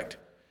leaders. Correct.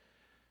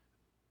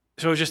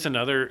 So it was just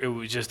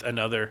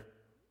another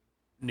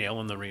nail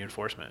in the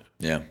reinforcement.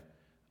 Yeah.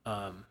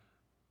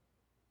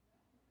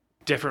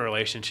 Different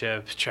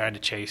relationships, trying to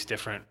chase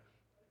different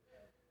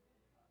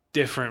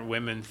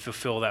women,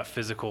 fulfill that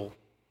physical,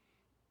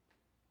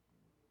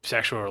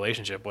 sexual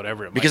relationship,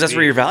 whatever it might be. Because that's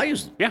where your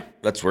values. Yeah.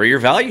 That's where your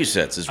value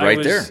sits. Is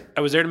right there.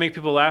 I was there to make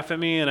people laugh at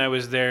me, and I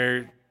was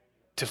there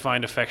to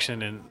find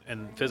affection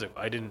and physical.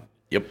 I didn't.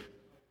 Yep.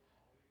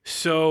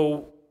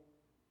 So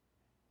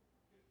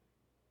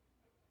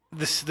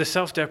the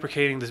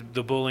self-deprecating,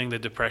 the bullying, the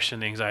depression,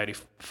 the anxiety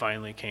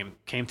finally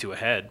came to a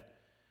head.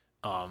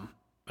 And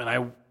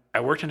I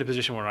worked in a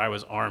position where I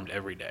was armed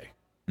every day.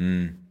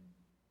 Mm.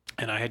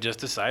 And I had just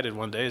decided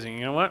one day,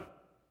 you know what?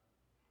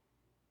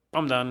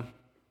 I'm done.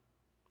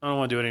 I don't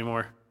want to do it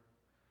anymore.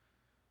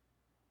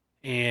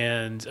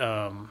 And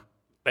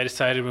I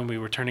decided when we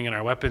were turning in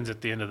our weapons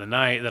at the end of the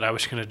night that I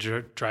was going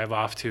to drive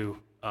off to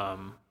a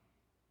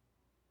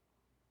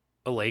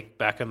lake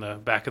back in the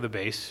back of the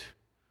base,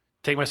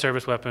 take my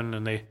service weapon,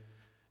 and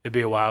it'd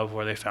be a while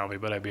before they found me,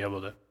 but I'd be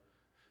able to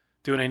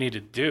do what I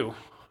needed to do.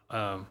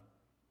 It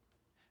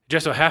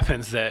just so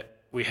happens that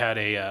we had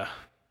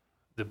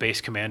the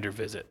base commander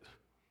visit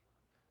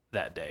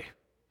that day.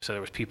 So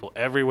there was people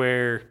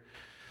everywhere.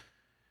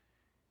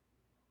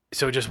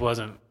 So it just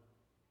wasn't,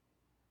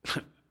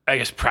 I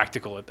guess,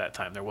 practical at that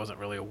time. There wasn't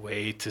really a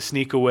way to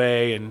sneak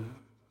away and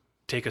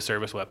take a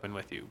service weapon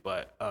with you.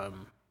 But a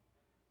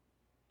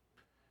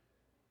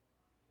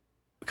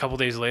couple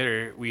days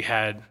later,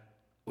 they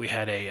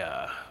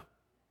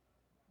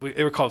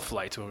were called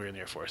flights when we were in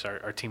the Air Force.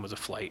 Our team was a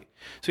flight.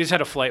 So we just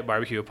had a flight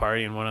barbecue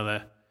party, and one of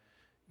the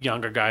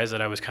younger guys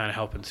that I was kind of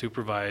helping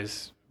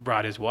supervise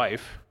brought his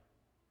wife.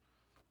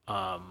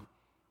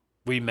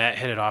 We met,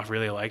 hit it off,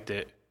 really liked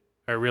it.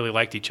 I really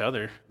liked each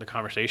other, the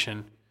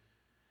conversation.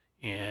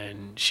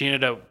 And she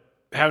ended up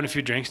having a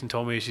few drinks and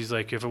told me, she's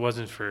like, if it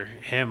wasn't for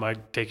him,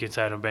 I'd take you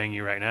inside and bang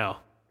you right now.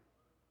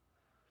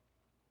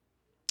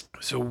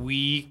 So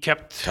we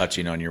kept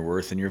touching on your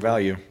worth and your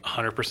value.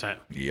 100%.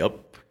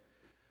 Yep.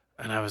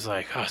 And I was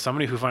like, oh,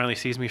 somebody who finally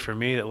sees me for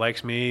me, that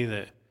likes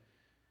me,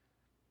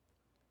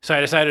 So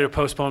I decided to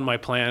postpone my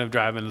plan of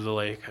driving to the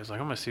lake. I was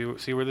like, I'm going to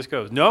see where this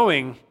goes.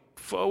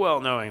 Full well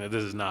knowing that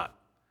this is not.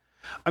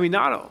 I mean,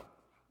 not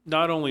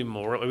only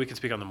morally, we can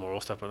speak on the moral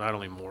stuff, but not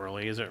only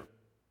morally is it.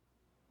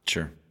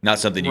 Sure. Not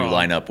something you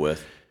line up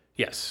with.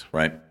 Yes.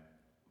 Right.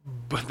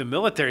 But the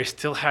military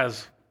still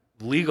has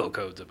legal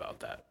codes about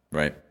that.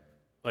 Right.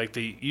 Like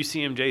the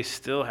UCMJ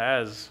still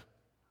has,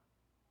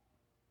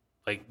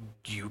 like,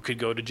 you could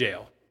go to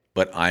jail.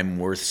 But I'm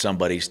worth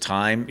somebody's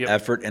time, Yep.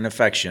 effort, and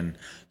affection.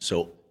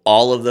 So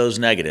all of those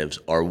negatives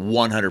are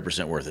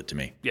 100% worth it to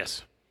me.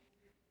 Yes.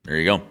 There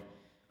you go.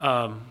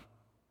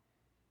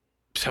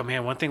 So,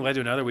 man, one thing led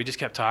to another. We just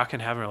kept talking,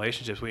 having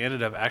relationships. We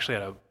ended up actually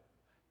at a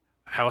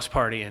house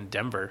party in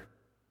Denver,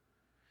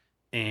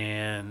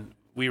 and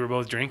we were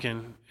both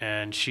drinking,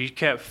 and she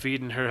kept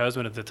feeding her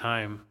husband at the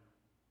time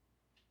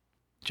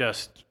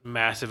just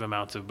massive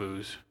amounts of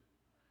booze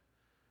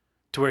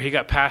to where he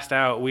got passed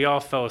out. We all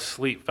fell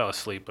asleep.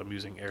 I'm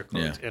using air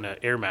quotes, Yeah. on an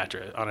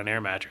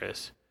air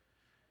mattress.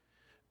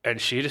 And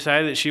she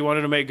decided that she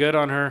wanted to make good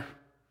on her.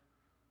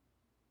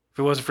 If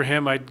it wasn't for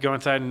him, I'd go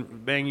inside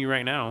and bang you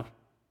right now.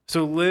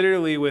 So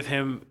literally with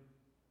him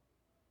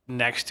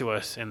next to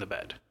us in the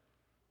bed.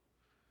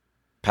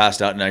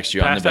 Passed out next to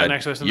you on the Passed out bed.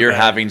 next to us in the You're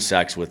bed. having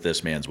sex with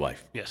this man's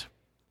wife. Yes.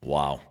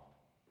 Wow.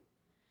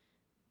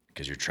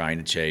 Because you're trying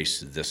to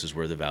chase, this is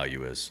where the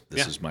value is.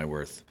 This Yeah. is my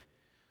worth.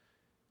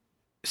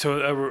 So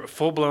a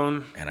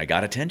full-blown. And I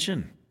got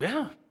attention.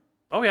 Yeah.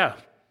 Oh, yeah.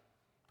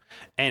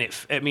 And it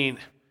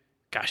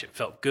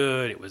felt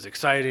good. It was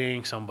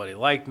exciting. Somebody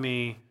liked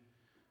me.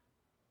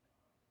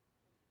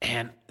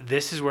 And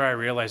this is where I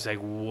realized, like,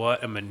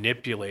 what a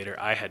manipulator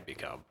I had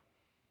become.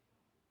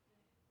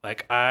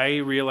 Like, I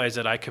realized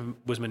that I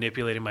was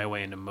manipulating my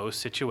way into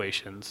most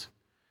situations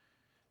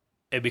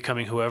and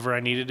becoming whoever I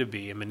needed to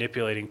be and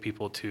manipulating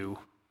people to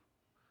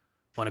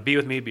want to be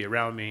with me, be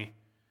around me.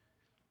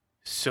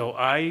 So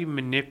I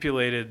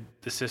manipulated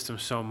the system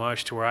so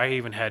much to where I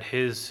even had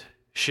his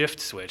shift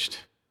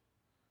switched.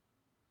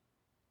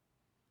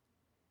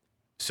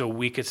 So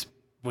we could,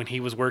 when he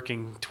was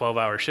working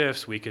 12-hour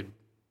shifts, we could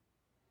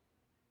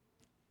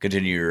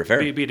Continue your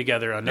affair. be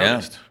together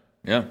unnoticed.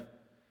 Yeah.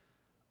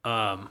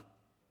 So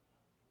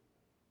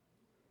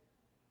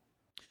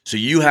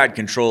you had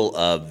control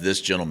of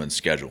this gentleman's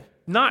schedule.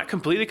 Not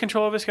completely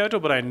control of his schedule,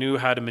 but I knew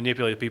how to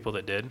manipulate people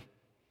that did.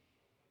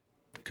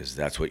 Because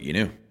that's what you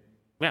knew.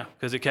 Yeah,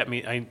 because it kept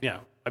me.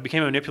 I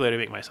became a manipulator to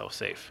make myself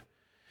safe.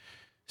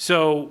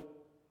 So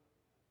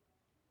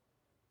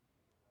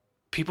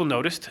people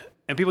noticed,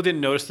 and people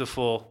didn't notice the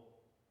full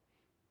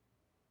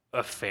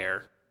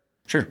affair.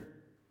 Sure.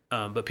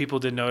 But people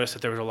did notice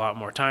that there was a lot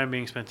more time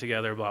being spent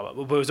together, blah, blah,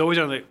 blah. But it was always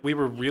we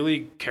were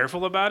really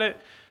careful about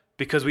it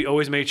because we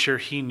always made sure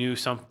he knew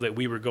that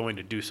we were going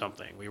to do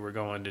something. We were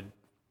going to.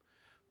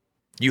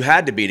 You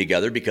had to be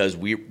together because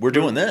we're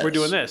doing this. We're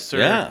doing this. So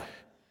yeah.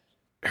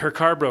 Her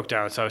car broke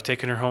down, so I was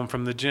taking her home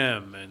from the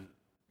gym.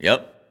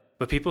 Yep.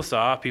 But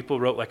people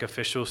wrote like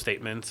official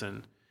statements,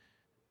 and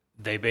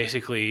they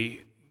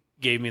basically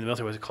gave me in the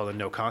military what's called a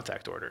no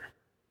contact order.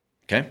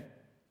 Okay.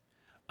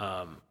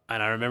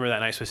 And I remember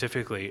that night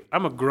specifically.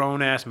 I'm a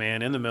grown-ass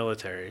man in the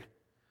military,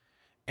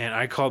 and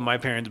I called my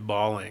parents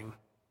bawling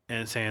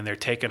and saying they're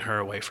taking her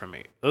away from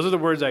me. Those are the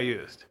words I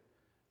used.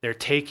 They're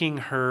taking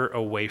her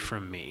away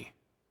from me.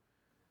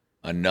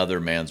 Another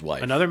man's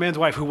wife. Another man's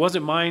wife who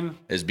wasn't mine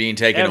is being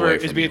taken ever away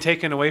from is being you.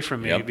 taken away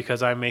from me Yep.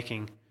 because I'm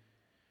making.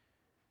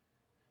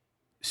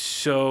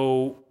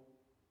 So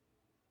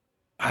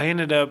I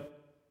ended up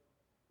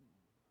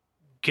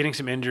getting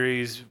some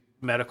injuries,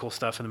 medical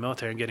stuff in the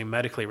military, and getting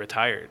medically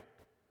retired.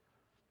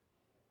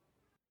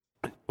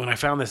 When I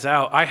found this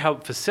out, I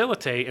helped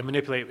facilitate and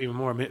manipulate even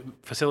more,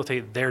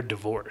 facilitate their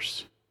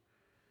divorce.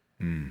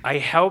 I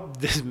helped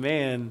this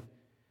man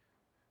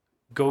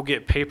go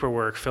get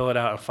paperwork, fill it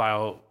out, and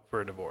file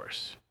for a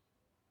divorce.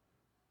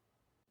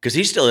 Because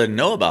he still didn't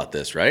know about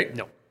this, right?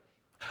 No.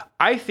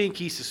 I think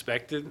he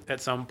suspected at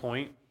some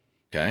point.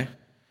 Okay.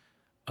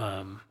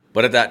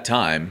 But at that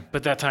time,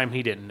 But that time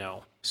he didn't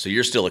know. so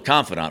you're still a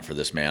confidant for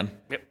this man.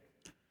 Yep.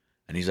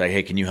 And he's like,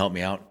 hey, can you help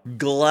me out?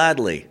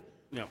 Gladly.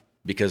 No.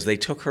 Because they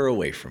took her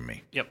away from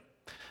me. Yep.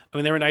 I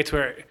mean, there were nights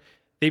where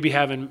they'd be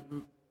having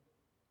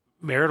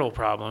marital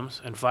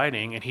problems and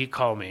fighting, and he'd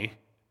call me.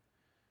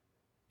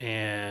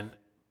 And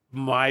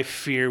my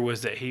fear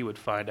was that he would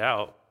find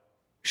out.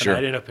 Sure.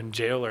 And I'd end up in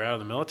jail or out of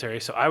the military.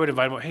 So I would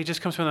invite him, hey,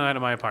 just come spend the night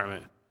at my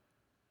apartment.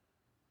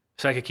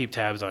 So I could keep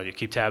tabs on you,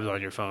 keep tabs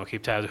on your phone,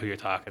 keep tabs of who you're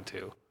talking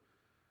to.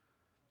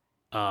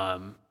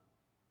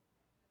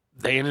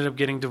 They ended up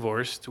getting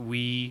divorced.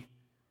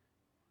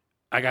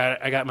 I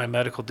got my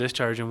medical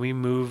discharge, and we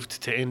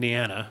moved to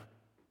Indiana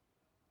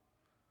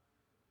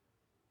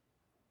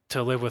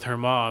to live with her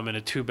mom in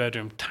a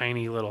 2-bedroom,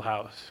 tiny little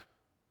house.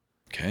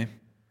 Okay.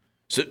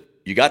 So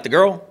you got the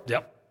girl?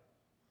 Yep.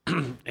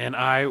 And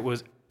I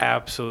was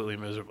absolutely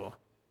miserable.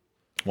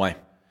 Why?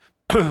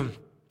 Well,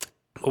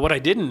 what I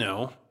didn't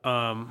know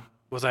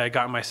was I had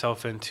gotten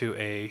myself into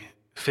a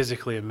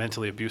physically and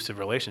mentally abusive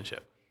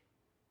relationship.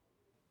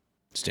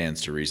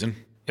 Stands to reason.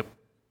 Yep.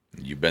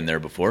 You've been there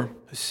before.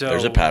 So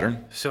There's a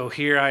pattern. So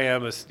here I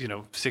am,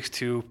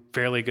 6'2",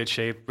 fairly good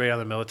shape, right out of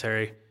the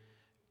military,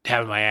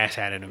 having my ass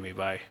handed to me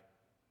by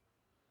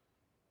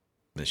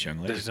This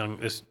young lady.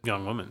 this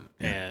young woman.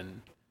 Yeah.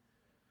 And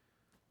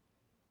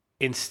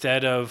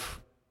instead of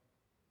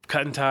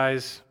cutting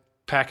ties,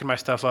 packing my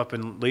stuff up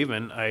and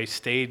leaving, I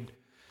stayed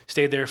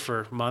there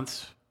for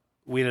months.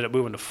 We ended up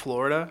moving to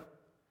Florida,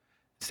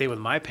 stayed with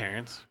my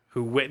parents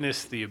who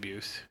witnessed the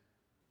abuse.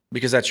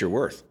 Because that's your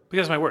worth.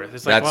 Because of my worth.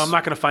 It's like, well, I'm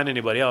not going to find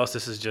anybody else.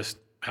 This is just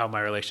how my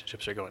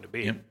relationships are going to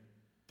be. Yep.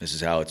 This is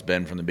how it's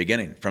been from the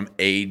beginning, from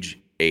age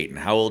 8. And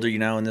how old are you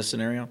now in this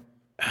scenario?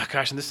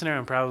 Gosh, in this scenario,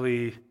 I'm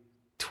probably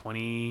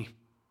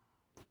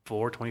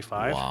 24,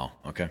 25. Wow.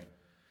 Okay.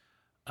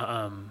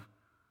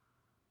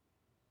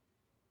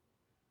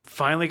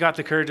 Finally got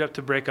the courage up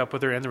to break up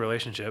with her in the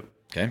relationship.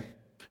 Okay.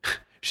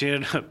 She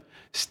ended up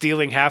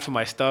stealing half of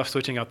my stuff,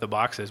 switching out the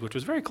boxes, which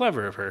was very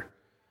clever of her.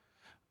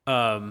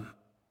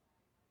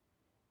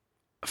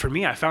 For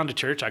me, I found a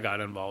church I got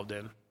involved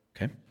in.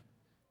 Okay.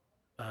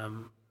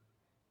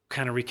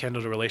 Kind of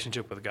rekindled a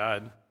relationship with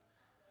God.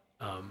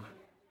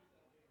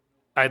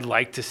 I'd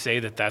like to say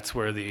that that's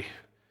where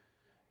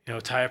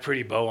tie a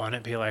pretty bow on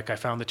it, be like, I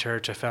found the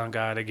church, I found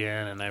God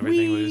again, and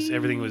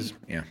everything was.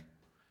 Yeah.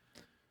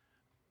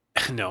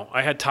 No,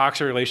 I had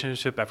toxic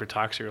relationship after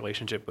toxic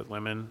relationship with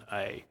women.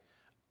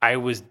 I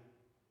was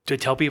to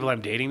tell people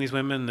I'm dating these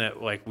women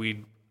that like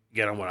we'd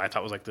get on what I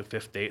thought was like the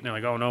 5th date, and they're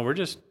like, "Oh no, we're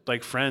just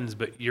like friends,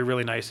 but you're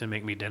really nice and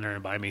make me dinner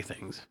and buy me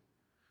things."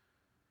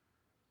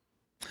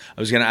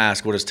 I was going to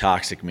ask, what does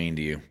toxic mean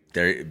to you?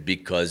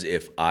 Because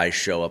if I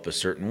show up a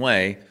certain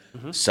way,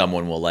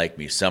 someone will like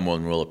me,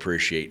 someone will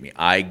appreciate me.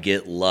 I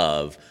get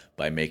love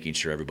by making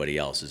sure everybody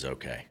else is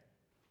okay.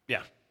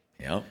 Yeah.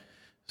 Yep.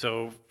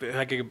 So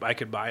I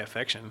could buy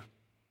affection.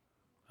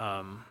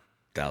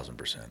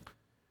 1,000%.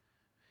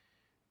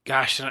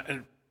 Gosh,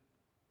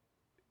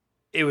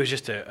 it was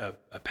just a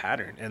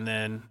pattern. And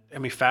then,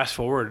 fast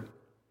forward,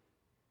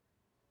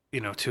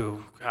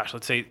 to,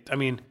 let's say,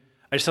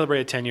 I just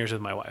celebrated 10 years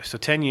with my wife. So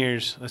 10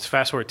 years, let's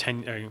fast forward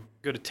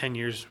go to 10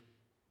 years.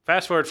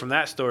 Fast forward from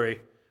that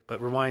story,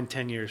 but rewind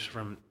 10 years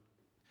from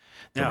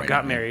now. right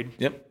Got now, married.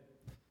 Yep.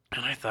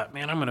 And I thought,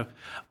 man,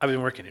 I've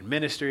been working in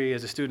ministry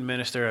as a student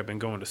minister. I've been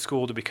going to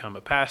school to become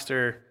a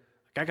pastor.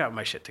 Like, I got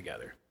my shit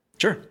together.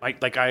 Sure. I'm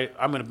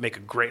going to make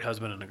a great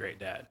husband and a great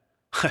dad.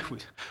 I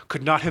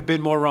could not have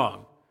been more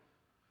wrong.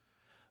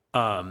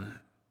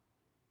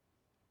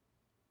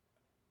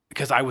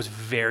 Because I was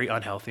very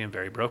unhealthy and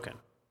very broken.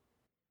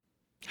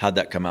 How'd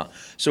that come out?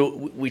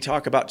 So we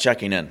talk about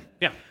checking in.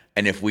 Yeah.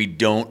 And if we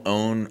don't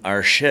own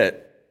our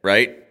shit,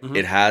 right,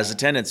 it has a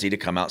tendency to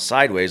come out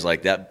sideways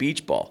like that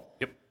beach ball.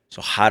 Yep.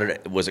 So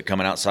was it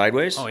coming out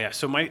sideways? Oh yeah.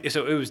 So it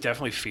was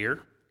definitely fear.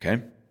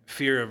 Okay.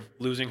 Fear of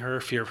losing her.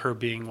 Fear of her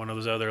being one of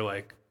those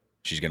other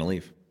She's going to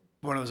leave.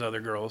 one of those other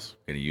girls.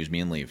 Going to use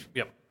me and leave.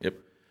 Yep. Yep.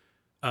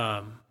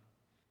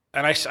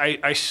 And I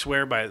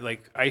swear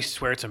I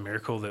swear it's a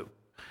miracle that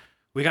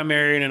we got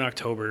married in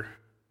October.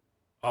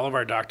 All of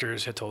our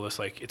doctors had told us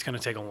it's going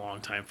to take a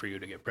long time for you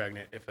to get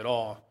pregnant, if at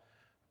all,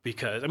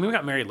 because we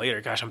got married later.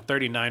 Gosh, I'm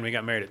 39. We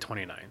got married at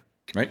 29.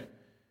 Right.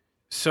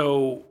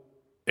 So,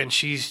 and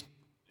she's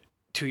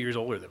 2 years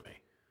older than me.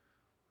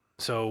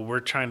 So we're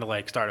trying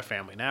to start a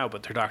family now,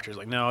 but their doctor's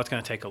like, no, it's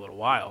going to take a little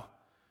while.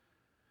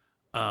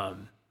 So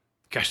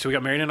we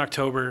got married in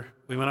October.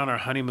 We went on our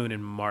honeymoon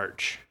in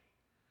March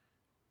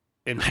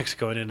in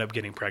Mexico and ended up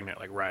getting pregnant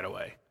right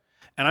away.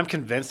 And I'm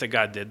convinced that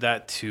God did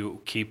that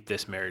to keep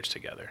this marriage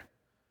together.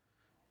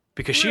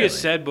 Because she has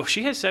said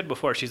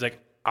before, she's like,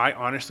 I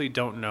honestly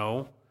don't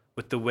know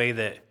with the way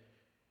that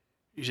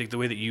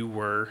you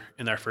were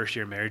in our first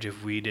year of marriage,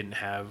 if we didn't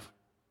have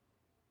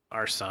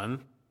our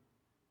son,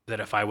 that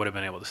if I would have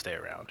been able to stay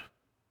around.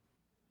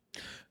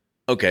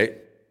 Okay.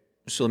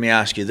 So let me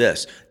ask you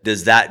this.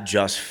 Does that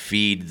just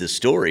feed the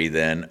story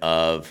then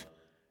of,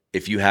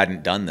 if you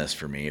hadn't done this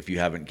for me, if you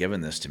haven't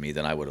given this to me,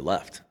 then I would have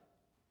left?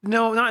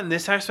 No, not in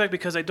this aspect,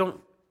 because I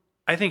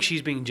think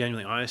she's being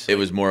genuinely honest. It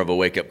was more of a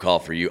wake-up call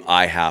for you.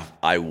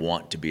 I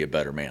want to be a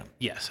better man.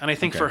 Yes, and I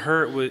think for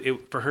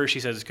her, she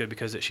says it's good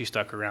because she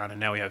stuck around,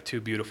 and now we have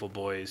 2 beautiful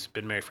boys,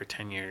 been married for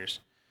 10 years.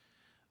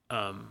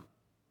 But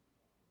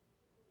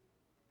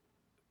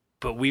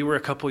we were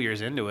a couple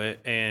years into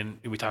it, and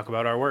we talk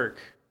about our work.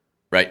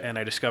 Right. And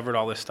I discovered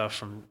all this stuff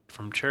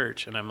from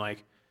church, and I'm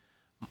like,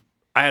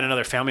 I had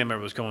another family member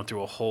who was going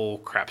through a whole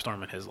crap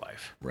storm in his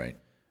life. Right.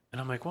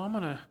 And I'm like, well, I'm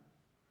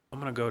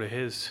gonna go to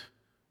his.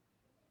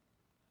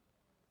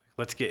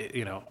 Let's get,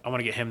 I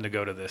want to get him to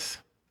go to this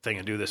thing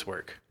and do this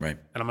work. Right.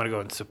 And I'm gonna go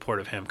in support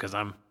of him because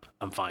I'm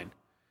fine.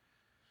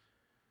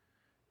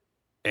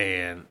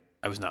 And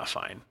I was not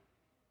fine.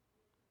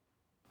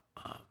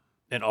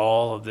 And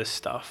all of this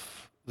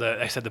stuff,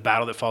 I said the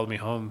battle that followed me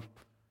home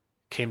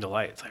came to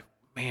light. It's like,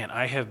 man,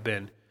 I have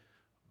been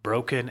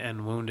broken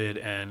and wounded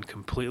and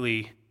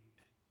completely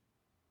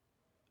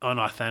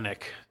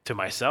unauthentic to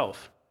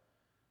myself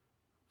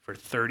for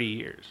 30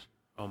 years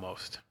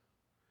almost.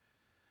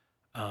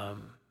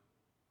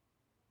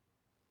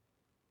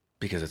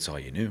 Because it's all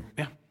you knew.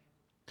 Yeah.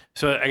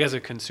 So I guess a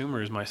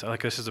consumer is myself.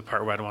 Like, this is the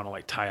part where I don't want to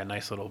like tie a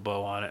nice little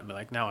bow on it and be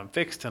like, now I'm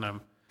fixed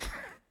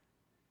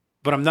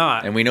but I'm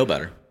not. And we know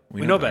better.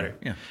 We know better.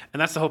 Yeah.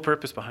 And that's the whole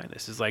purpose behind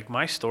this, is like,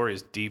 my story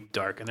is deep,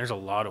 dark, and there's a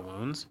lot of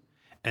wounds.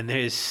 And there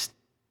is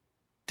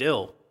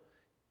still,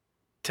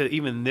 to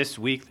even this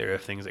week, there are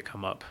things that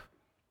come up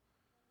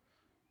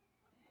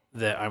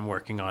that I'm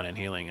working on and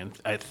healing. And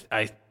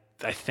I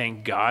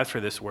thank God for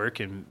this work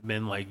and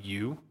men like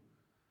you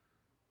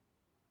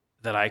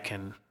that I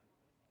can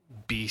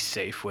be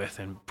safe with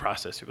and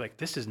process. Like,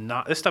 this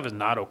stuff is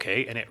not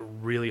okay, and it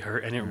really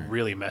hurt, and it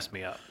really messed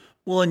me up.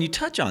 Well, and you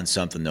touch on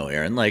something though,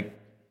 Aaron, like,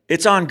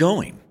 it's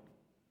ongoing.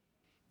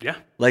 Yeah.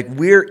 Like,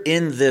 we're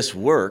in this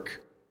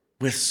work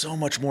with so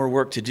much more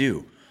work to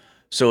do.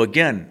 So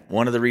again,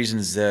 one of the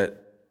reasons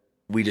that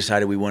we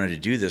decided we wanted to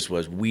do this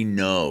was we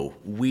know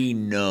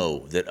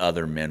that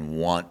other men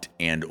want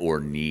and or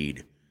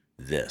need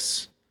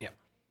this. Yeah.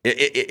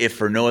 If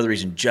for no other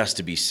reason, just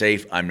to be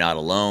safe, I'm not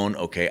alone.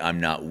 Okay, I'm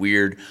not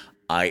weird.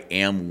 I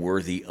am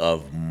worthy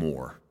of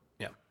more.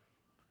 Yeah.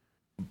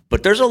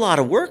 But there's a lot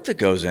of work that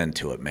goes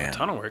into it, man. A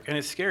ton of work, and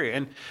it's scary.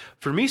 And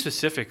for me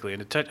specifically,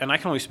 and I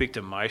can only speak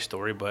to my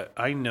story, but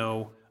I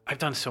know I've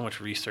done so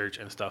much research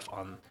and stuff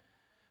on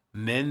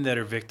men that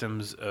are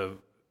victims of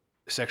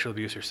sexual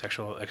abuse or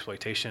sexual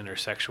exploitation or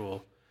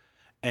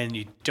and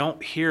you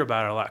don't hear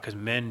about it a lot because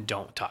men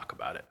don't talk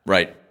about it.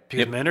 Right.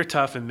 Because men are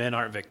tough and men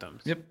aren't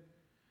victims. Yep.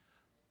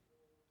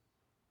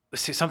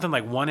 See, something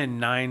like 1 in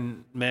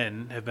 9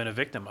 men have been a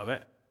victim of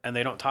it, and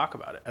they don't talk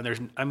about it. And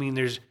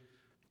there's.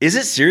 Is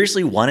it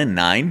seriously 1 in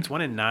 9? It's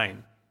 1 in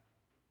 9.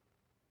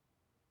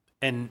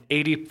 And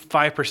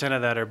 85%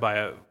 of that are by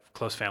a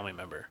close family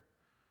member.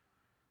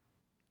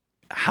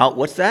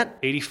 What's that?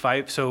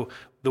 85. So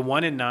the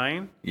 1 in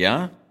 9.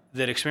 Yeah.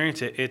 That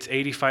experience it, it's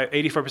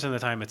 84% of the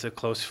time it's a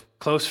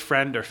close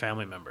friend or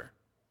family member.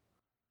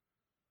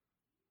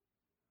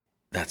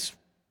 That's,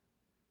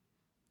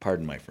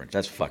 pardon my French,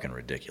 that's fucking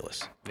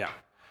ridiculous. Yeah.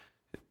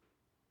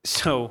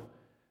 So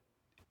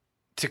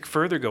to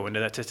further go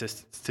into that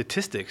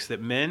statistics,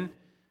 that men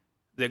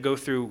that go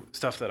through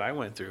stuff that I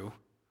went through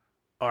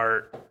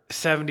are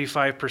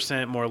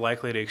 75% more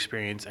likely to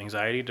experience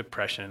anxiety,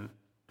 depression,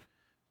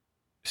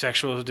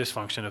 sexual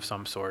dysfunction of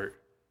some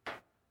sort,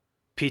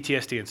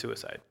 PTSD, and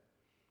suicide.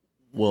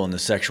 Well, and the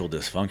sexual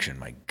dysfunction,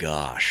 my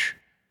gosh.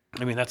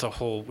 I mean, that's a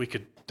whole,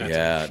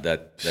 that's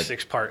that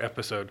 6-part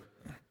episode.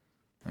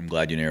 I'm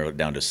glad you narrowed it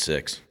down to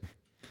 6.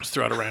 Just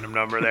throw out a random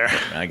number there.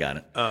 I got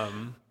it.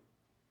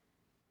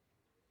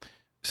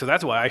 So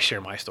that's why I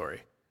share my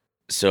story.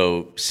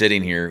 So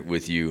sitting here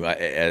with you,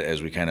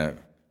 as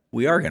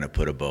we are going to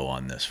put a bow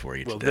on this for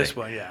you today. Well, this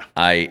one, yeah.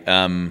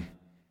 And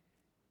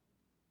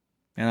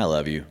I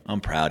love you. I'm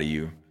proud of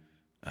you.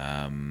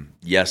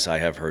 Yes, I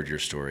have heard your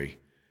story,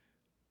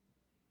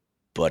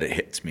 but it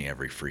hits me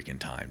every freaking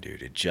time,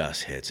 dude. It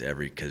just hits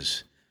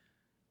because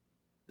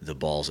the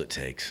balls it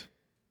takes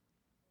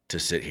to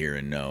sit here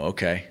and know,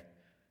 okay,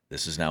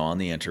 this is now on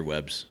the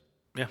interwebs.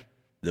 Yeah.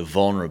 The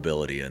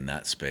vulnerability in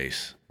that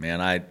space,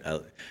 man.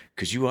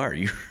 Because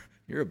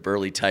you're a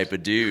burly type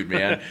of dude,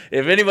 man.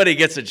 If anybody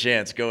gets a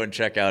chance, go and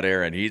check out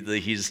Aaron.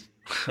 He's,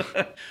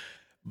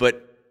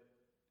 but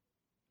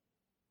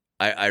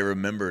I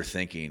remember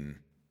thinking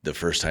the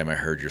first time I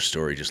heard your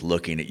story, just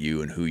looking at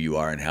you and who you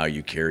are and how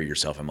you carry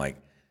yourself, I'm like,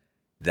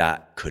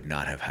 that could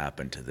not have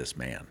happened to this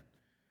man.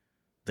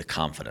 The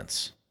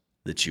confidence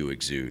that you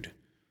exude,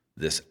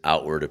 this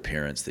outward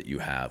appearance that you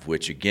have,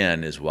 which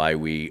again is why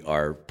we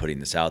are putting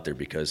this out there,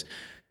 because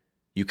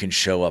you can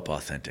show up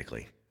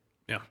authentically.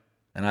 Yeah.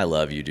 And I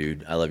love you,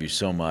 dude. I love you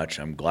so much.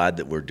 I'm glad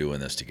that we're doing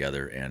this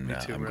together, and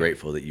too, I'm bro.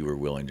 grateful that you were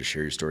willing to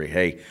share your story.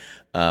 Hey,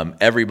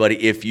 everybody,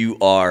 if you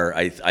are,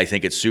 I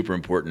think it's super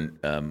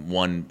important.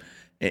 One,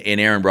 and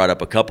Aaron brought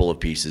up a couple of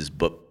pieces,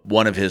 but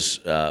one of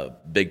his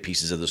big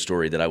pieces of the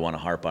story that I want to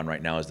harp on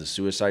right now is the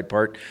suicide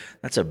part.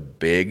 That's a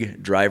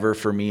big driver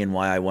for me and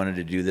why I wanted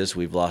to do this.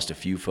 We've lost a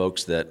few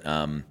folks that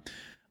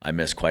I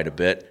miss quite a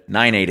bit.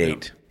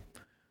 988.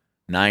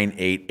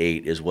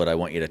 988 is what I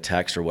want you to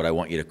text or what I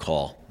want you to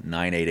call.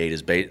 988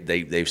 is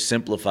they've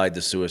simplified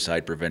the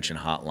suicide prevention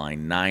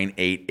hotline.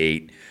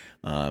 988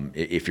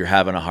 if you're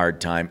having a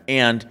hard time.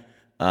 And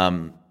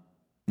want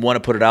to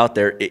put it out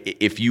there,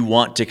 if you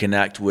want to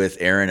connect with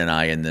Aaron and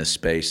I in this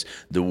space,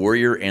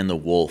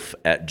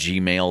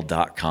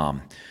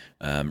 thewarriorandthewolf@gmail.com.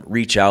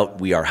 Reach out.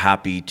 We are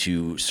happy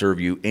to serve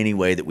you any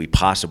way that we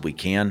possibly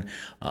can.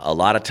 A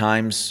lot of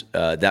times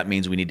that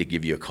means we need to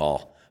give you a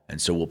call. And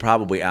so we'll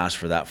probably ask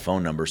for that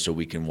phone number so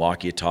we can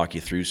talk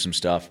you through some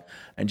stuff,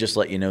 and just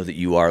let you know that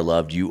you are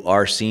loved, you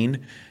are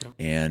seen,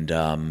 and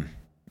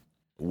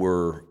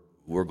we're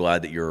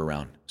glad that you're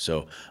around.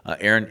 So,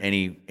 Aaron,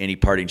 any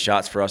parting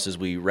shots for us as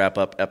we wrap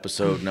up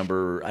episode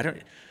number?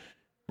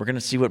 We're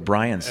gonna see what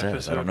Brian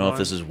says. I don't know if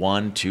this is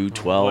 1, 2,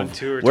 12. 1,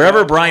 2, or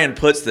Wherever 12. Brian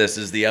puts this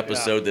is the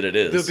episode that it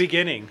is. The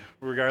beginning,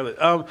 regardless.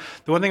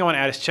 The one thing I want to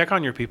add is check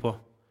on your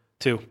people,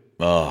 too.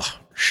 Oh,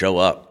 show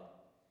up.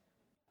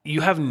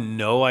 You have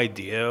no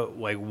idea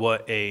like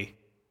what a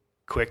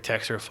quick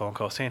text or a phone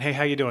call saying, "Hey,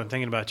 how you doing?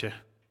 Thinking about you,"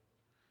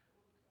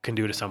 can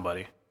do to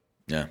somebody.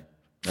 Yeah,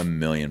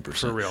 1,000,000%.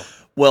 For real.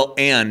 Well,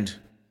 and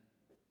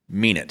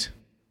mean it.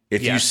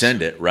 If you Yes.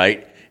 send it,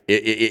 right?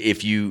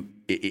 If you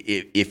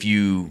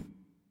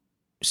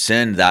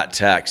send that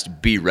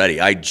text, be ready.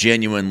 I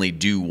genuinely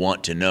do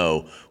want to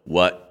know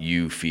what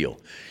you feel.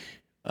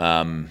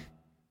 Oh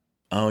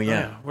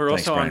yeah. We're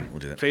Thanks, also Brian. on We'll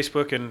do that.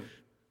 Facebook and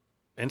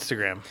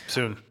Instagram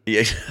soon.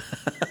 Yeah.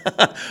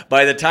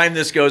 By the time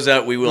this goes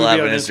out, we will We'll have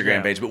be an on Instagram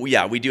Instagram. page. But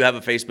we do have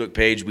a Facebook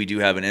page. We do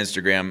have an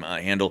Instagram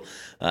handle.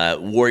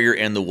 Warrior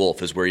and the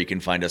Wolf is where you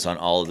can find us on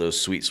all of those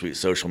sweet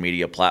social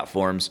media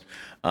platforms.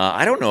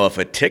 I don't know if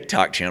a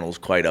TikTok channel is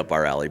quite up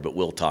our alley, but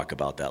we'll talk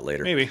about that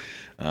later. Maybe.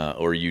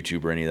 Or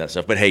YouTube or any of that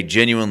stuff. But hey,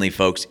 genuinely,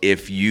 folks,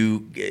 if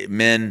you,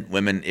 men,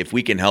 women, if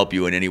we can help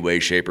you in any way,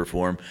 shape, or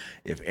form,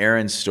 if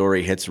Aaron's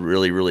story hits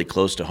really, really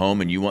close to home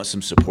and you want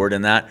some support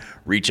in that,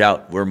 reach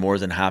out. We're more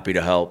than happy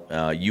to help.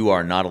 You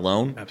are not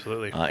alone.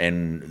 Absolutely.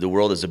 And the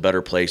world is a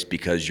better place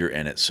because you're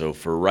in it. So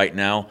for right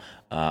now,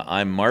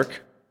 I'm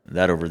Mark.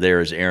 That over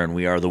there is Aaron.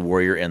 We are the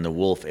Warrior and the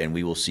Wolf, and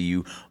we will see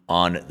you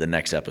on the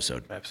next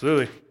episode.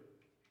 Absolutely.